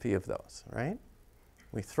minus p of those, right?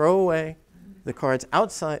 We throw away the cards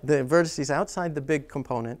outside, the vertices outside the big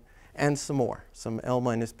component, and some more, some L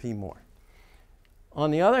minus p more. On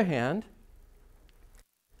the other hand,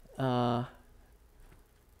 an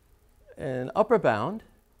upper bound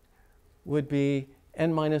would be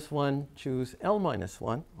n minus 1 choose L minus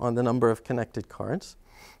 1 on the number of connected cards.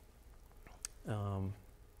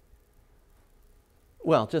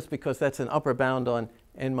 Well, just because that's an upper bound on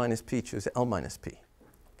n minus p choose L minus p.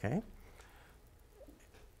 Okay?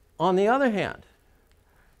 On the other hand,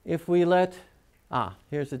 if we let,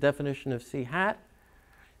 here's the definition of C hat,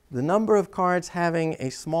 the number of cards having a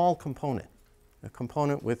small component, a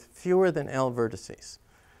component with fewer than L vertices.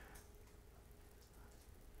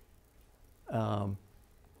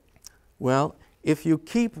 Well, if you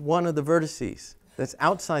keep one of the vertices that's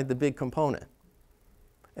outside the big component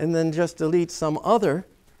and then just delete some other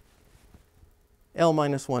L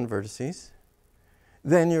minus 1 vertices,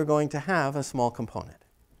 then you're going to have a small component.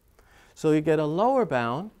 So you get a lower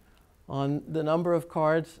bound on the number of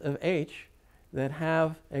cards of H that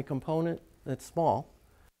have a component that's small,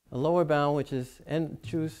 a lower bound which is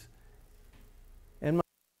choose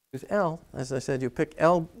L. As I said, you pick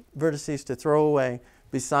L vertices to throw away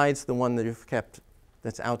besides the one that you've kept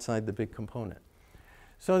that's outside the big component.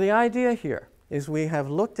 So the idea here is we have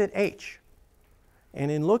looked at H,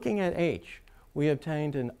 and in looking at H, we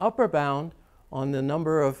obtained an upper bound on the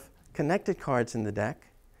number of connected cards in the deck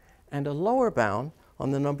and a lower bound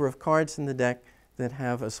on the number of cards in the deck that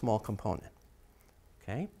have a small component.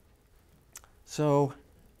 Okay? So,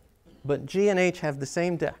 but G and H have the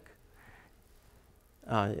same deck.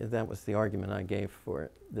 That was the argument I gave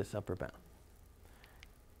for this upper bound.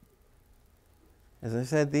 As I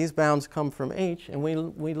said, these bounds come from H, and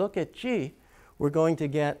we look at G, we're going to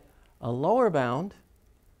get a lower bound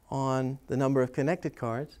on the number of connected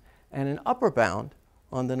cards and an upper bound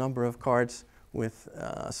on the number of cards with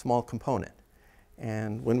a small component.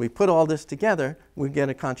 And when we put all this together, we get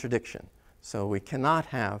a contradiction. So we cannot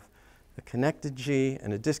have a connected G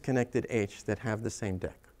and a disconnected H that have the same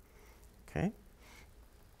deck. Okay?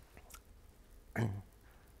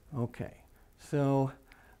 Okay. So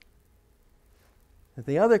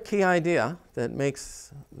the other key idea that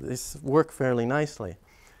makes this work fairly nicely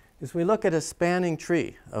is we look at a spanning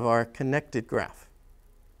tree of our connected graph.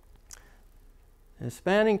 A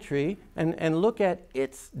spanning tree, and look at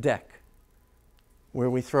its deck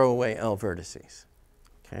where we throw away L vertices.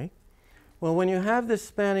 Okay? Well, when you have this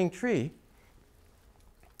spanning tree,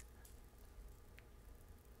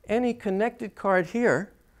 any connected card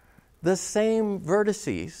here the same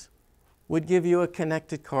vertices would give you a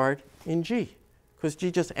connected card in G, because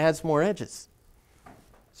G just adds more edges.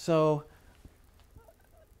 So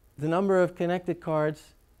the number of connected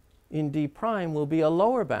cards in D prime will be a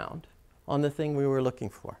lower bound on the thing we were looking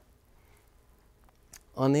for.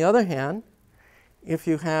 On the other hand, if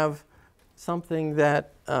you have something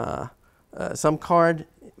that, some card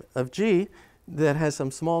of G that has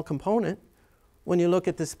some small component, when you look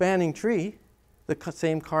at the spanning tree, the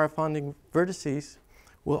same corresponding vertices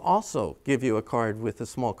will also give you a card with a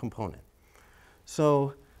small component.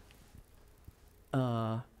 So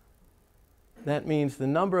that means the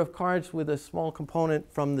number of cards with a small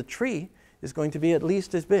component from the tree is going to be at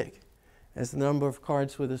least as big as the number of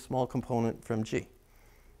cards with a small component from G.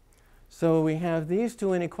 So we have these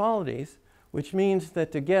two inequalities, which means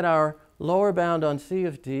that to get our lower bound on C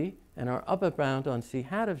of D and our upper bound on C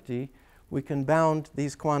hat of D, we can bound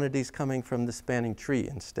these quantities coming from the spanning tree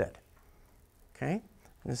instead. Okay?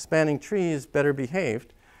 And the spanning tree is better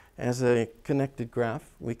behaved as a connected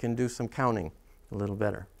graph. We can do some counting a little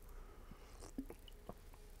better.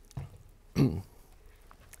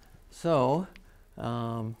 So,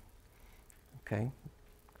 okay.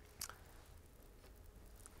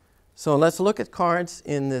 So let's look at cards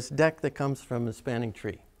in this deck that comes from a spanning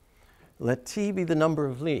tree. Let T be the number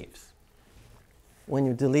of leaves. When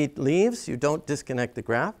you delete leaves, you don't disconnect the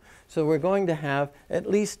graph. So we're going to have at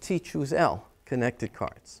least T choose L connected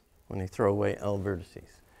cards when you throw away L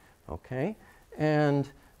vertices. Okay? And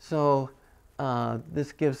so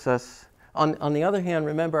this gives us, on the other hand,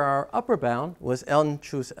 remember our upper bound was N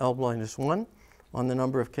choose L minus 1 on the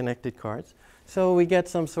number of connected cards. So we get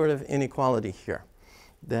some sort of inequality here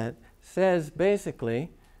that says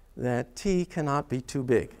basically that T cannot be too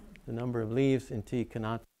big. The number of leaves in T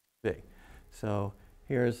cannot be big. So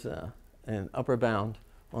here's an upper bound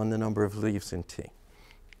on the number of leaves in T.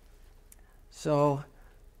 So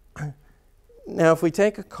now if we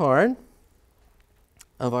take a card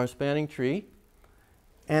of our spanning tree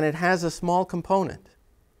and it has a small component,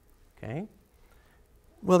 okay?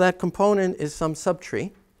 Well, that component is some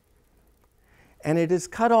subtree, and it is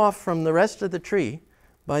cut off from the rest of the tree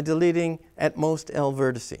by deleting at most L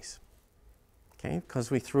vertices, okay?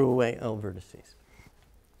 Because we threw away L vertices.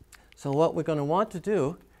 So what we're going to want to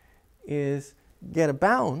do is get a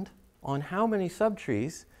bound on how many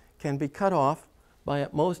subtrees can be cut off by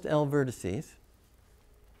at most L vertices.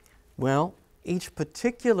 Well, each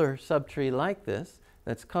particular subtree like this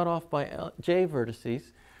that's cut off by J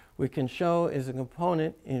vertices, we can show is a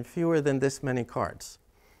component in fewer than this many cards,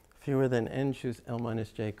 fewer than N choose L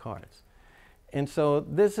minus J cards. And so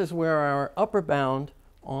this is where our upper bound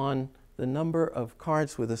on the number of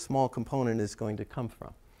cards with a small component is going to come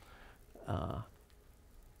from.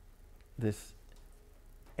 This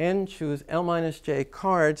N choose L minus J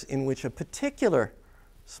cards in which a particular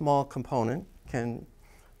small component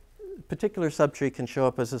particular subtree can show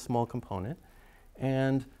up as a small component,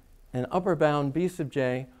 and an upper bound B sub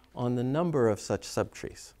J on the number of such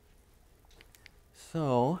subtrees.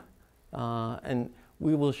 So, and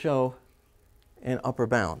we will show an upper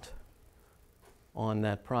bound on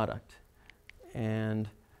that product. And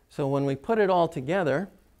so when we put it all together,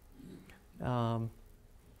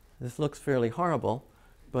 this looks fairly horrible,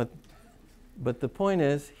 but the point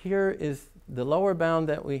is, here is the lower bound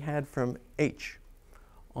that we had from H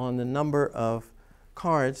on the number of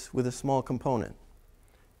cards with a small component.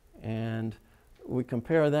 And we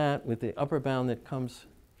compare that with the upper bound that comes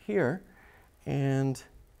here, and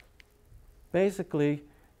basically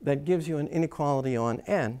that gives you an inequality on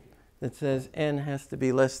N that says N has to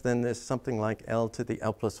be less than this, something like L to the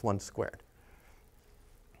L plus 1 squared.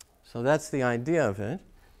 So that's the idea of it.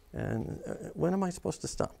 And when am I supposed to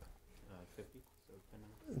stop? 50, so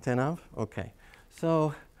 10 of? Okay.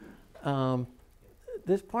 So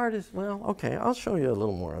this part is, well, okay, I'll show you a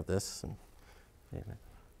little more of this.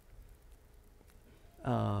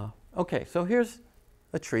 Okay, so here's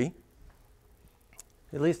a tree.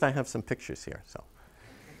 At least I have some pictures here. So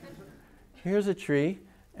here's a tree,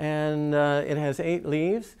 and it has 8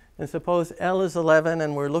 leaves. And suppose L is 11,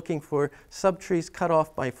 and we're looking for subtrees cut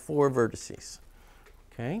off by 4 vertices.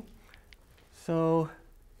 Okay, so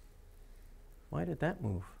why did that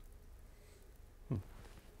move?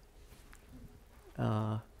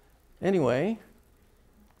 Anyway,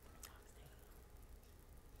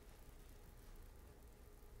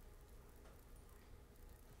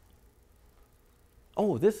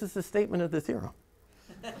 oh, this is the statement of the theorem.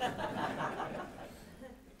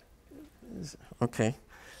 Okay.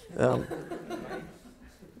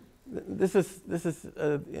 This is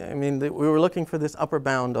I mean, we were looking for this upper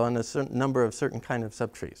bound on a certain number of certain kind of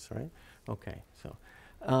subtrees, right? Okay, so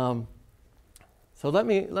So let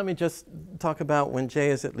me just talk about when j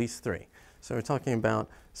is at least 3. So we're talking about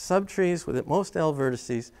subtrees with at most L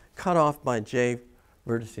vertices cut off by j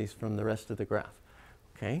vertices from the rest of the graph.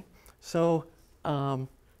 Okay, so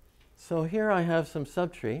so here I have some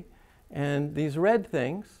subtree, and these red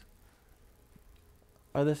things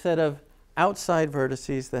are the set of outside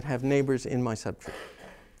vertices that have neighbors in my subtree.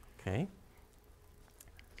 Okay,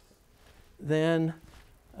 then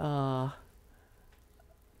our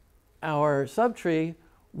subtree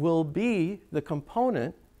will be the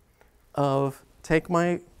component of take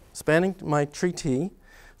my tree T,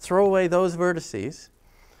 throw away those vertices.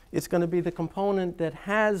 It's going to be the component that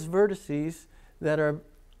has vertices that are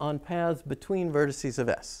on paths between vertices of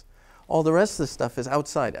S. All the rest of the stuff is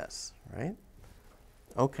outside S, right?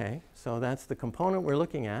 Okay, so that's the component we're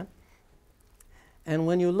looking at. And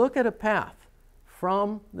when you look at a path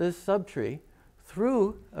from this subtree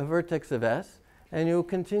through a vertex of S, and you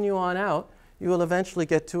continue on out, you will eventually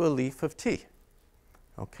get to a leaf of T.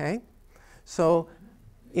 Okay? So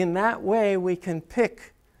in that way, we can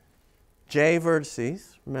pick j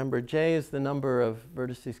vertices. Remember, j is the number of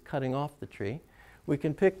vertices cutting off the tree. We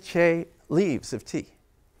can pick j leaves of T.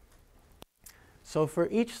 So for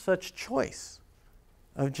each such choice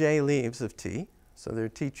of j leaves of T, so there are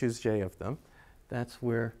T choose j of them, that's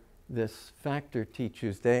where this factor T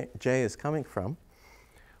choose j is coming from.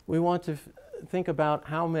 We want to think about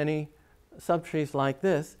how many subtrees like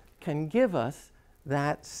this can give us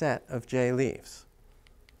that set of j leaves.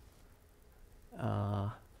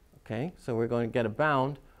 Okay, so we're going to get a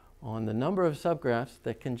bound on the number of subgraphs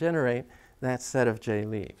that can generate that set of j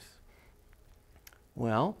leaves.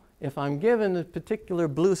 Well, if I'm given a particular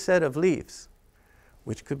blue set of leaves,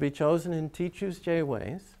 which could be chosen in T choose j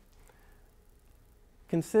ways,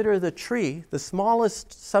 consider the tree, the smallest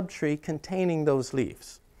subtree containing those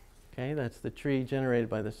leaves. Okay, that's the tree generated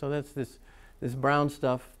by this. So that's this brown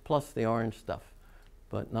stuff plus the orange stuff,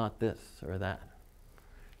 but not this or that.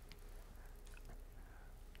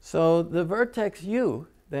 So the vertex U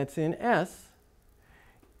that's in S,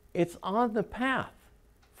 it's on the path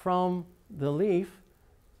from the leaf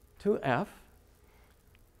to F.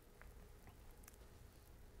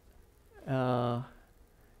 And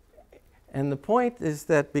the point is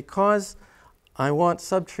that because I want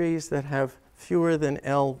subtrees that have fewer than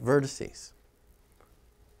L vertices,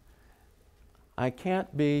 I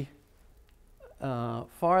can't be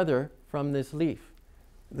farther from this leaf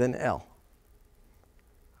than L.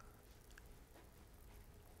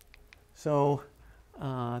 So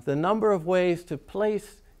the number of ways to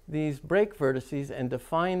place these break vertices and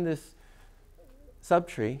define this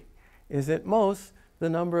subtree is at most the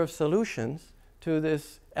number of solutions to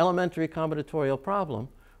this elementary combinatorial problem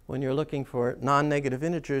when you're looking for non-negative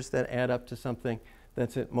integers that add up to something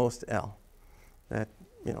that's at most L. That,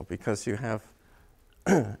 you know, because you have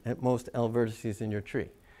at most L vertices in your tree.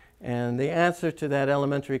 And the answer to that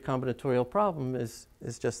elementary combinatorial problem is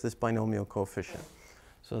just this binomial coefficient.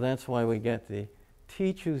 So that's why we get the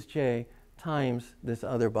T choose j times this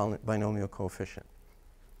other binomial coefficient.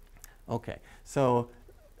 Okay, so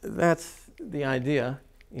that's the idea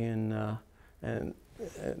in and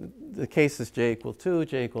the cases j equal 2,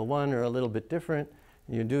 j equal 1 are a little bit different.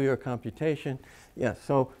 You do your computation. Yeah,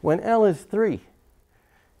 so when L is 3,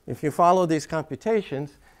 if you follow these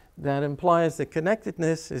computations, that implies that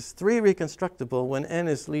connectedness is 3 reconstructible when n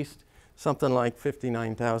is least something like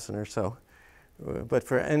 59,000 or so. But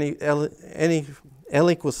for any L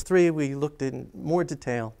equals 3, we looked in more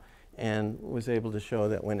detail and was able to show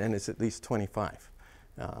that when n is at least 25,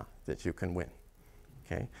 that you can win.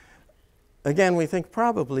 Okay. Again, we think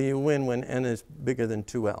probably you win when n is bigger than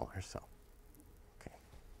 2L or so. Okay.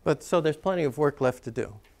 But so there's plenty of work left to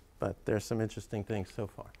do, but there's some interesting things so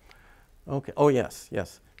far. Okay. Oh, yes,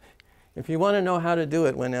 yes. If you want to know how to do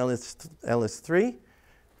it when L is 3,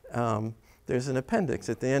 there's an appendix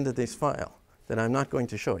at the end of this file that I'm not going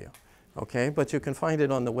to show you. Okay, but you can find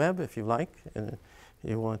it on the web if you like, and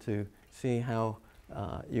you want to see how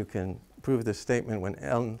you can prove this statement when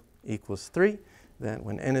L equals 3, that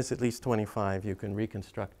when n is at least 25, you can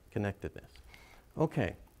reconstruct connectedness.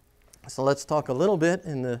 Okay, so let's talk a little bit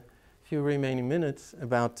in the few remaining minutes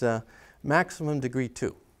about maximum degree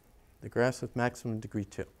 2, the graphs with maximum degree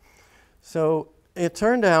 2. So it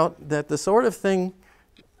turned out that the sort of thing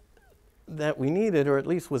that we needed, or at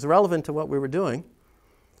least was relevant to what we were doing,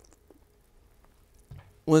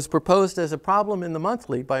 was proposed as a problem in the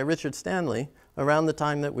monthly by Richard Stanley around the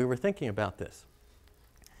time that we were thinking about this.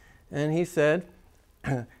 And he said,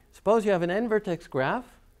 suppose you have an n-vertex graph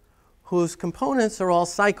whose components are all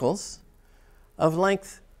cycles of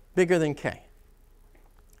length bigger than k.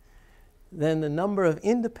 then the number of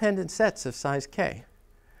independent sets of size k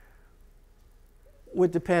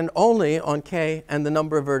would depend only on k and the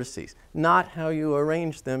number of vertices, not how you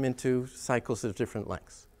arrange them into cycles of different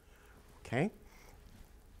lengths. Okay?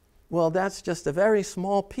 Well, that's just a very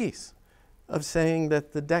small piece of saying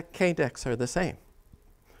that the k-decks are the same.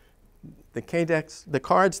 The k-decks, the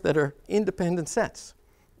cards that are independent sets,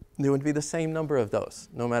 there would be the same number of those,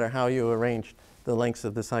 no matter how you arranged the lengths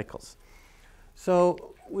of the cycles.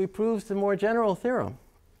 So we proved the more general theorem.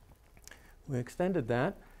 We extended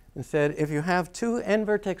that and said if you have two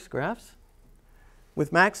n-vertex graphs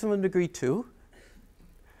with maximum degree 2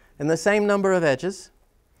 and the same number of edges,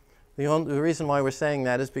 the reason why we're saying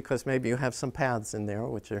that is because maybe you have some paths in there,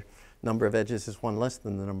 which are number of edges is 1 less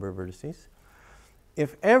than the number of vertices.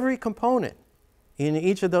 If every component in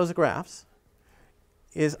each of those graphs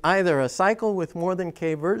is either a cycle with more than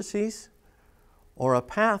k vertices or a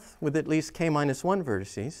path with at least k minus 1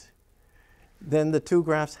 vertices, then the two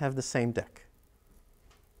graphs have the same deck.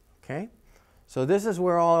 Okay? So this is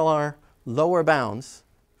where all our lower bounds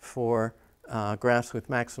for graphs with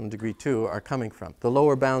maximum degree 2 are coming from. The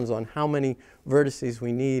lower bounds on how many vertices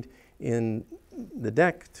we need in the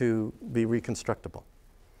deck to be reconstructible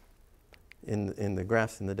in the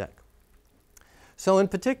graphs in the deck. So in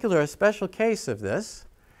particular, a special case of this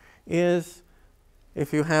is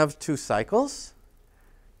if you have two cycles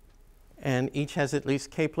and each has at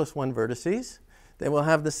least k plus 1 vertices, they will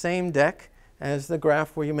have the same deck as the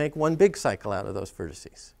graph where you make one big cycle out of those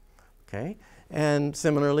vertices. Okay? And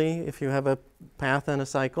similarly, if you have a path and a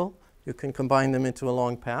cycle, you can combine them into a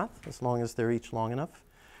long path as long as they're each long enough.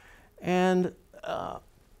 And the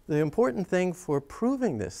important thing for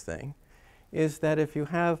proving this thing is that if you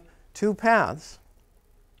have two paths,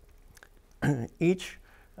 each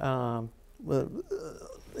at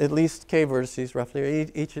least k vertices roughly, or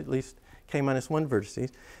each at least k minus 1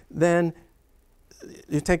 vertices, then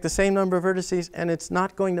you take the same number of vertices and it's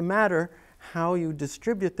not going to matter how you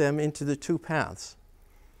distribute them into the two paths.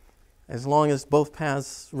 As long as both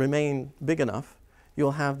paths remain big enough,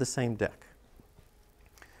 you'll have the same deck.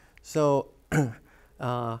 So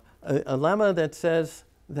a lemma that says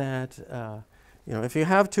that if you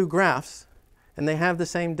have two graphs and they have the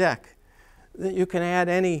same deck, you can add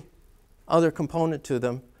any other component to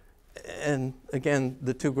them, and again,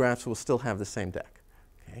 the two graphs will still have the same deck.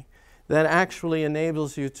 Okay? That actually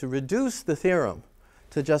enables you to reduce the theorem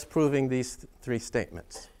to just proving these three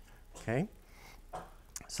statements. Okay?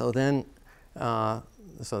 So then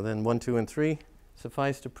 1, 2, and 3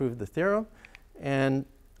 suffice to prove the theorem. And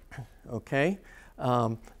okay,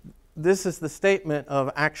 this is the statement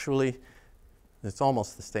of actually, it's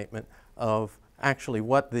almost the statement of actually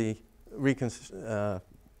what the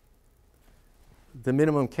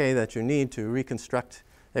minimum k that you need to reconstruct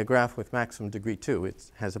a graph with maximum degree 2.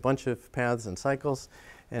 It has a bunch of paths and cycles,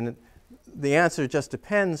 and the answer just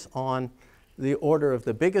depends on the order of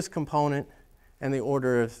the biggest component and the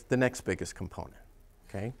order of the next biggest component.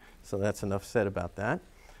 Okay, so that's enough said about that.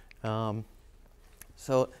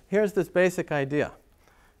 So here's this basic idea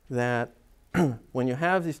that when you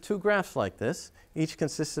have these two graphs like this, each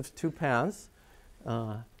consists of two paths.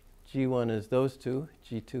 G1 is those two,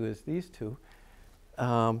 G2 is these two.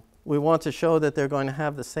 We want to show that they're going to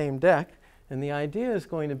have the same deck, and the idea is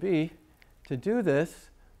going to be to do this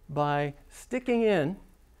by sticking in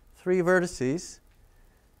 3 vertices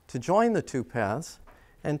to join the two paths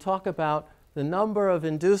and talk about the number of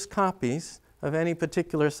induced copies of any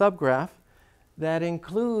particular subgraph that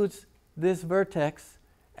includes this vertex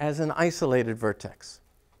as an isolated vertex.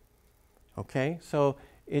 Okay, so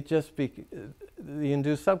the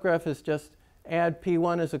induced subgraph is just add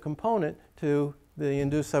P1 as a component to the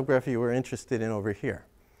induced subgraph you were interested in over here.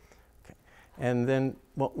 Okay. And then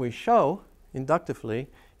what we show inductively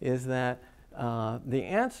is that the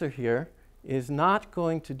answer here is not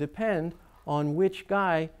going to depend on which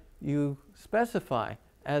guy you specify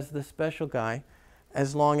as the special guy,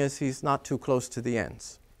 as long as he's not too close to the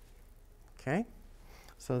ends. Okay?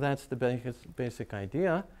 So that's the basic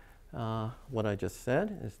idea. What I just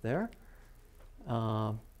said is there.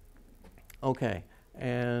 Okay,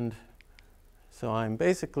 and so I'm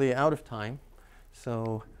basically out of time.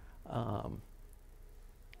 So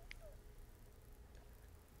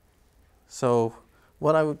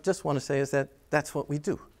what I would just want to say is that that's what we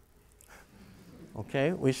do.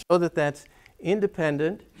 Okay, we show that that's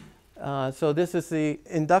independent. So this is the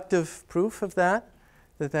inductive proof of that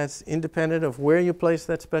that's independent of where you place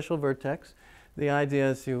that special vertex. The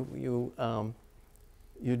idea is you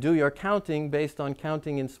do your counting based on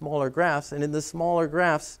counting in smaller graphs, and in the smaller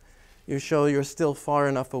graphs, you show you're still far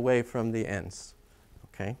enough away from the ends.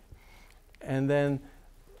 Okay, and then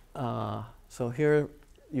so here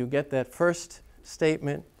you get that first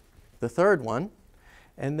statement, the third one,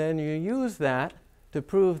 and then you use that to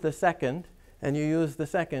prove the second, and you use the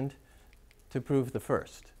second to prove the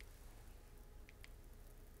first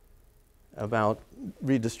about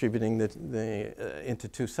redistributing into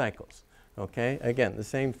two cycles. Okay, again, the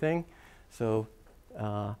same thing. So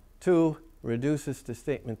 2 reduces to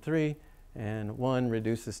statement 3, and 1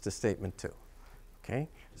 reduces to statement 2. Okay,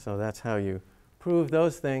 so that's how you prove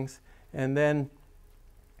those things. And then,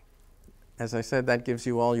 as I said, that gives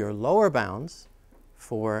you all your lower bounds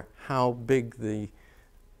for how big the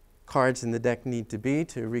cards in the deck need to be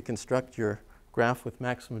to reconstruct your graph with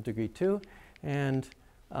maximum degree 2. And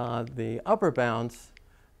the upper bounds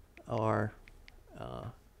are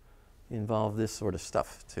involve this sort of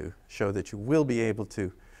stuff to show that you will be able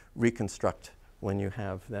to reconstruct when you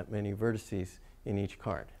have that many vertices in each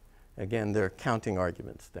card. Again, there are counting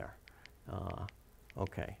arguments there.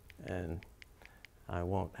 Okay, and I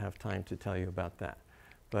won't have time to tell you about that.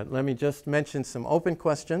 But let me just mention some open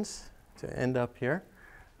questions to end up here.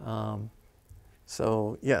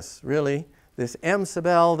 So yes, really, this M sub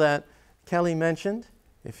L that Kelly mentioned,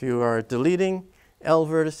 if you are deleting L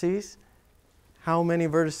vertices, how many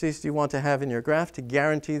vertices do you want to have in your graph to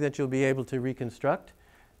guarantee that you'll be able to reconstruct?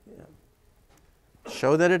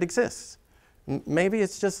 Show that it exists. Maybe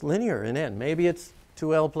it's just linear in n. Maybe it's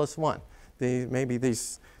 2L plus 1. Maybe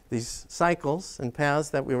these cycles and paths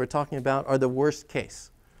that we were talking about are the worst case.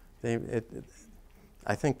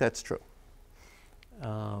 I think that's true.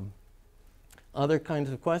 Other kinds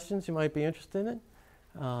of questions you might be interested in?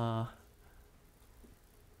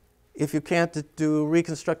 If you can't do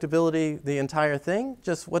reconstructability the entire thing,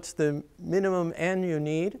 just what's the minimum n you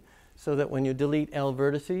need so that when you delete L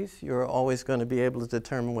vertices, you're always going to be able to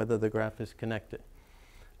determine whether the graph is connected.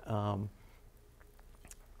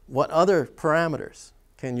 What other parameters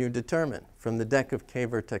can you determine from the deck of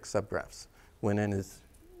k-vertex subgraphs when n is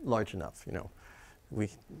large enough? You know,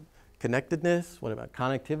 connectedness, what about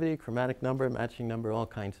connectivity, chromatic number, matching number, all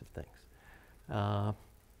kinds of things.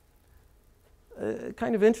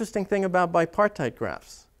 Kind of interesting thing about bipartite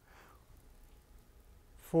graphs.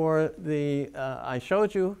 For the, I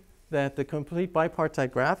showed you that the complete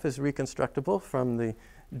bipartite graph is reconstructible from the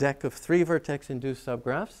deck of 3 vertex induced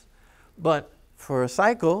subgraphs. But for a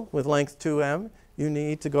cycle with length 2m, you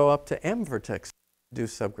need to go up to m vertex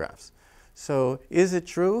induced subgraphs. So is it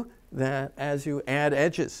true that as you add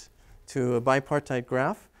edges to a bipartite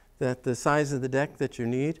graph, that the size of the deck that you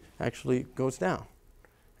need actually goes down?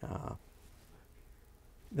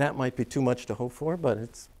 That might be too much to hope for, but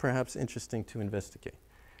it's perhaps interesting to investigate.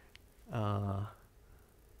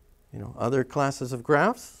 You know, other classes of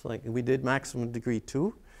graphs, like we did maximum degree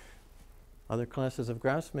 2. Other classes of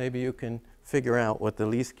graphs, maybe you can figure out what the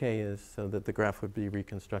least k is so that the graph would be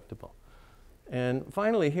reconstructible. And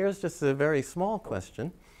finally, here's just a very small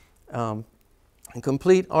question. A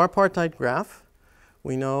complete R-partite graph,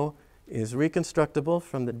 we know, is reconstructible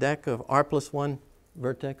from the deck of R plus 1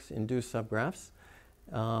 vertex induced subgraphs.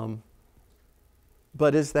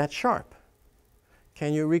 But is that sharp?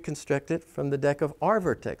 Can you reconstruct it from the deck of R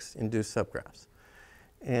vertex induced subgraphs?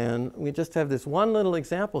 And we just have this one little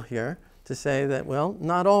example here to say that, well,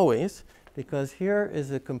 not always, because here is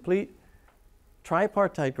a complete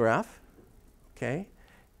tripartite graph, okay,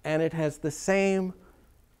 and it has the same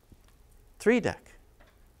 3 deck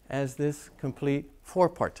as this complete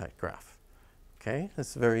 4-partite graph. Okay,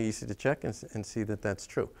 that's very easy to check and see that that's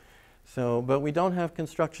true. So, but we don't have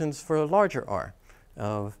constructions for a larger R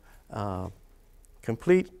of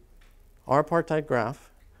complete R-partite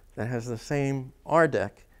graph that has the same R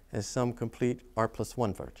deck as some complete R plus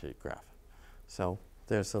 1 vertex graph. So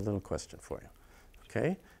there's a little question for you.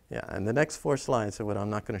 Okay? Yeah, and the next 4 slides are what I'm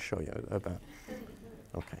not going to show you about.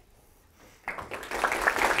 Okay.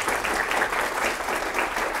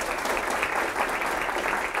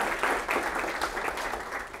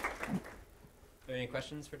 Any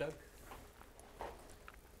questions for Doug?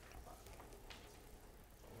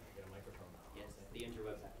 Yes, the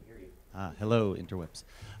interwebs have to hear you. Hello, interwebs.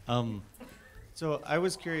 So I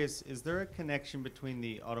was curious, is there a connection between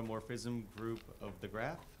the automorphism group of the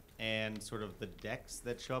graph and sort of the decks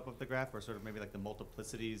that show up of the graph, or sort of maybe like the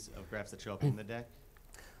multiplicities of graphs that show up in the deck?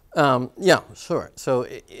 Yeah, sure. So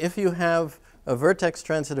if you have a vertex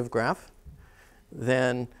transitive graph,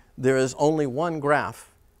 then there is only one graph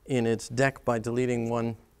in its deck by deleting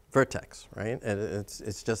one vertex, right? And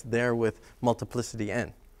it's just there with multiplicity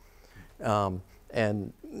n.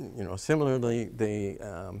 And you know, similarly,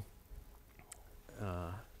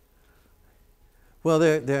 well,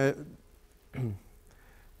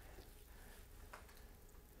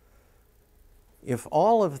 if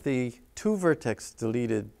all of the two-vertex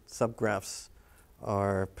deleted subgraphs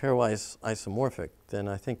are pairwise isomorphic, then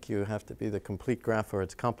I think you have to be the complete graph or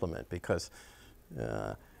its complement, because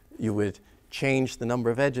you would change the number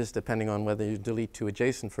of edges depending on whether you delete two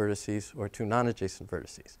adjacent vertices or two non-adjacent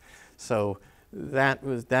vertices. So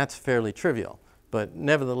that's fairly trivial. But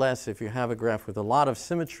nevertheless, if you have a graph with a lot of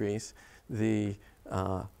symmetries, the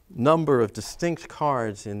number of distinct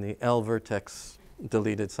cards in the L-vertex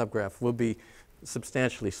deleted subgraph will be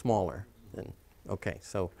substantially smaller. And, okay,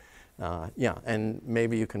 so yeah, and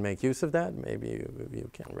maybe you can make use of that. Maybe you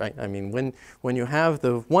can, right? I mean, when you have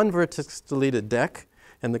the one vertex deleted deck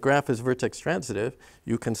and the graph is vertex transitive,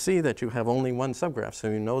 you can see that you have only one subgraph. So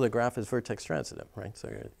you know the graph is vertex transitive, right?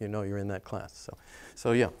 So you know you're in that class.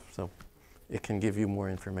 So yeah, so it can give you more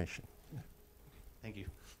information. Thank you.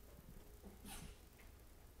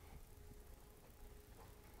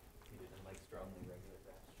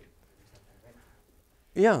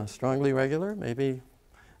 Yeah, strongly regular, maybe.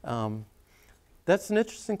 That's an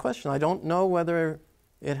interesting question. I don't know whether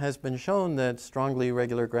it has been shown that strongly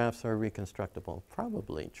regular graphs are reconstructible.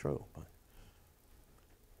 Probably true. But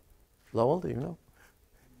Lowell, do you know?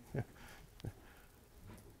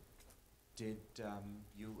 Did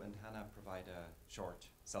you and Hannah provide a short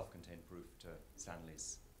self-contained proof to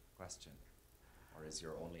Stanley's question? Or is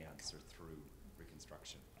your only answer through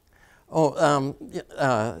reconstruction? Oh,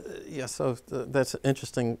 yeah, so that's an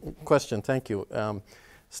interesting question. Thank you.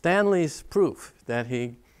 Stanley's proof that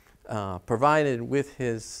he provided with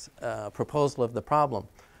his proposal of the problem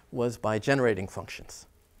was by generating functions.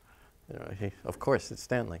 You know, of course, it's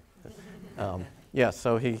Stanley. Yeah,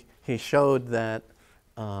 so he showed that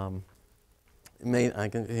he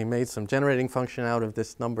made some generating function out of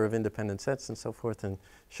this number of independent sets and so forth, and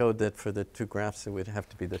showed that for the two graphs it would have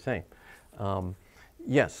to be the same.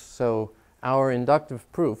 Yes, so our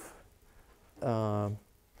inductive proof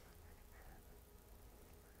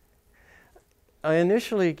I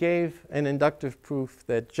initially gave an inductive proof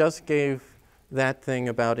that just gave that thing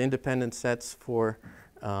about independent sets for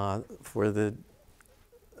the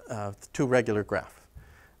two regular graph.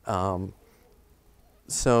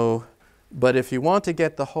 But if you want to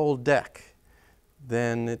get the whole deck,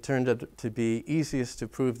 then it turned out to be easiest to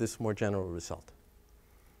prove this more general result.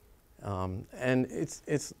 And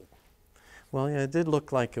well, yeah, it did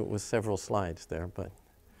look like it was several slides there, but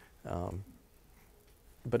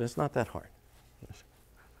it's not that hard.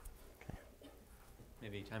 Okay.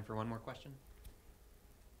 Maybe time for one more question?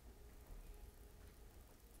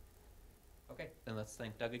 Okay, then let's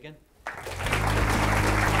thank Doug again.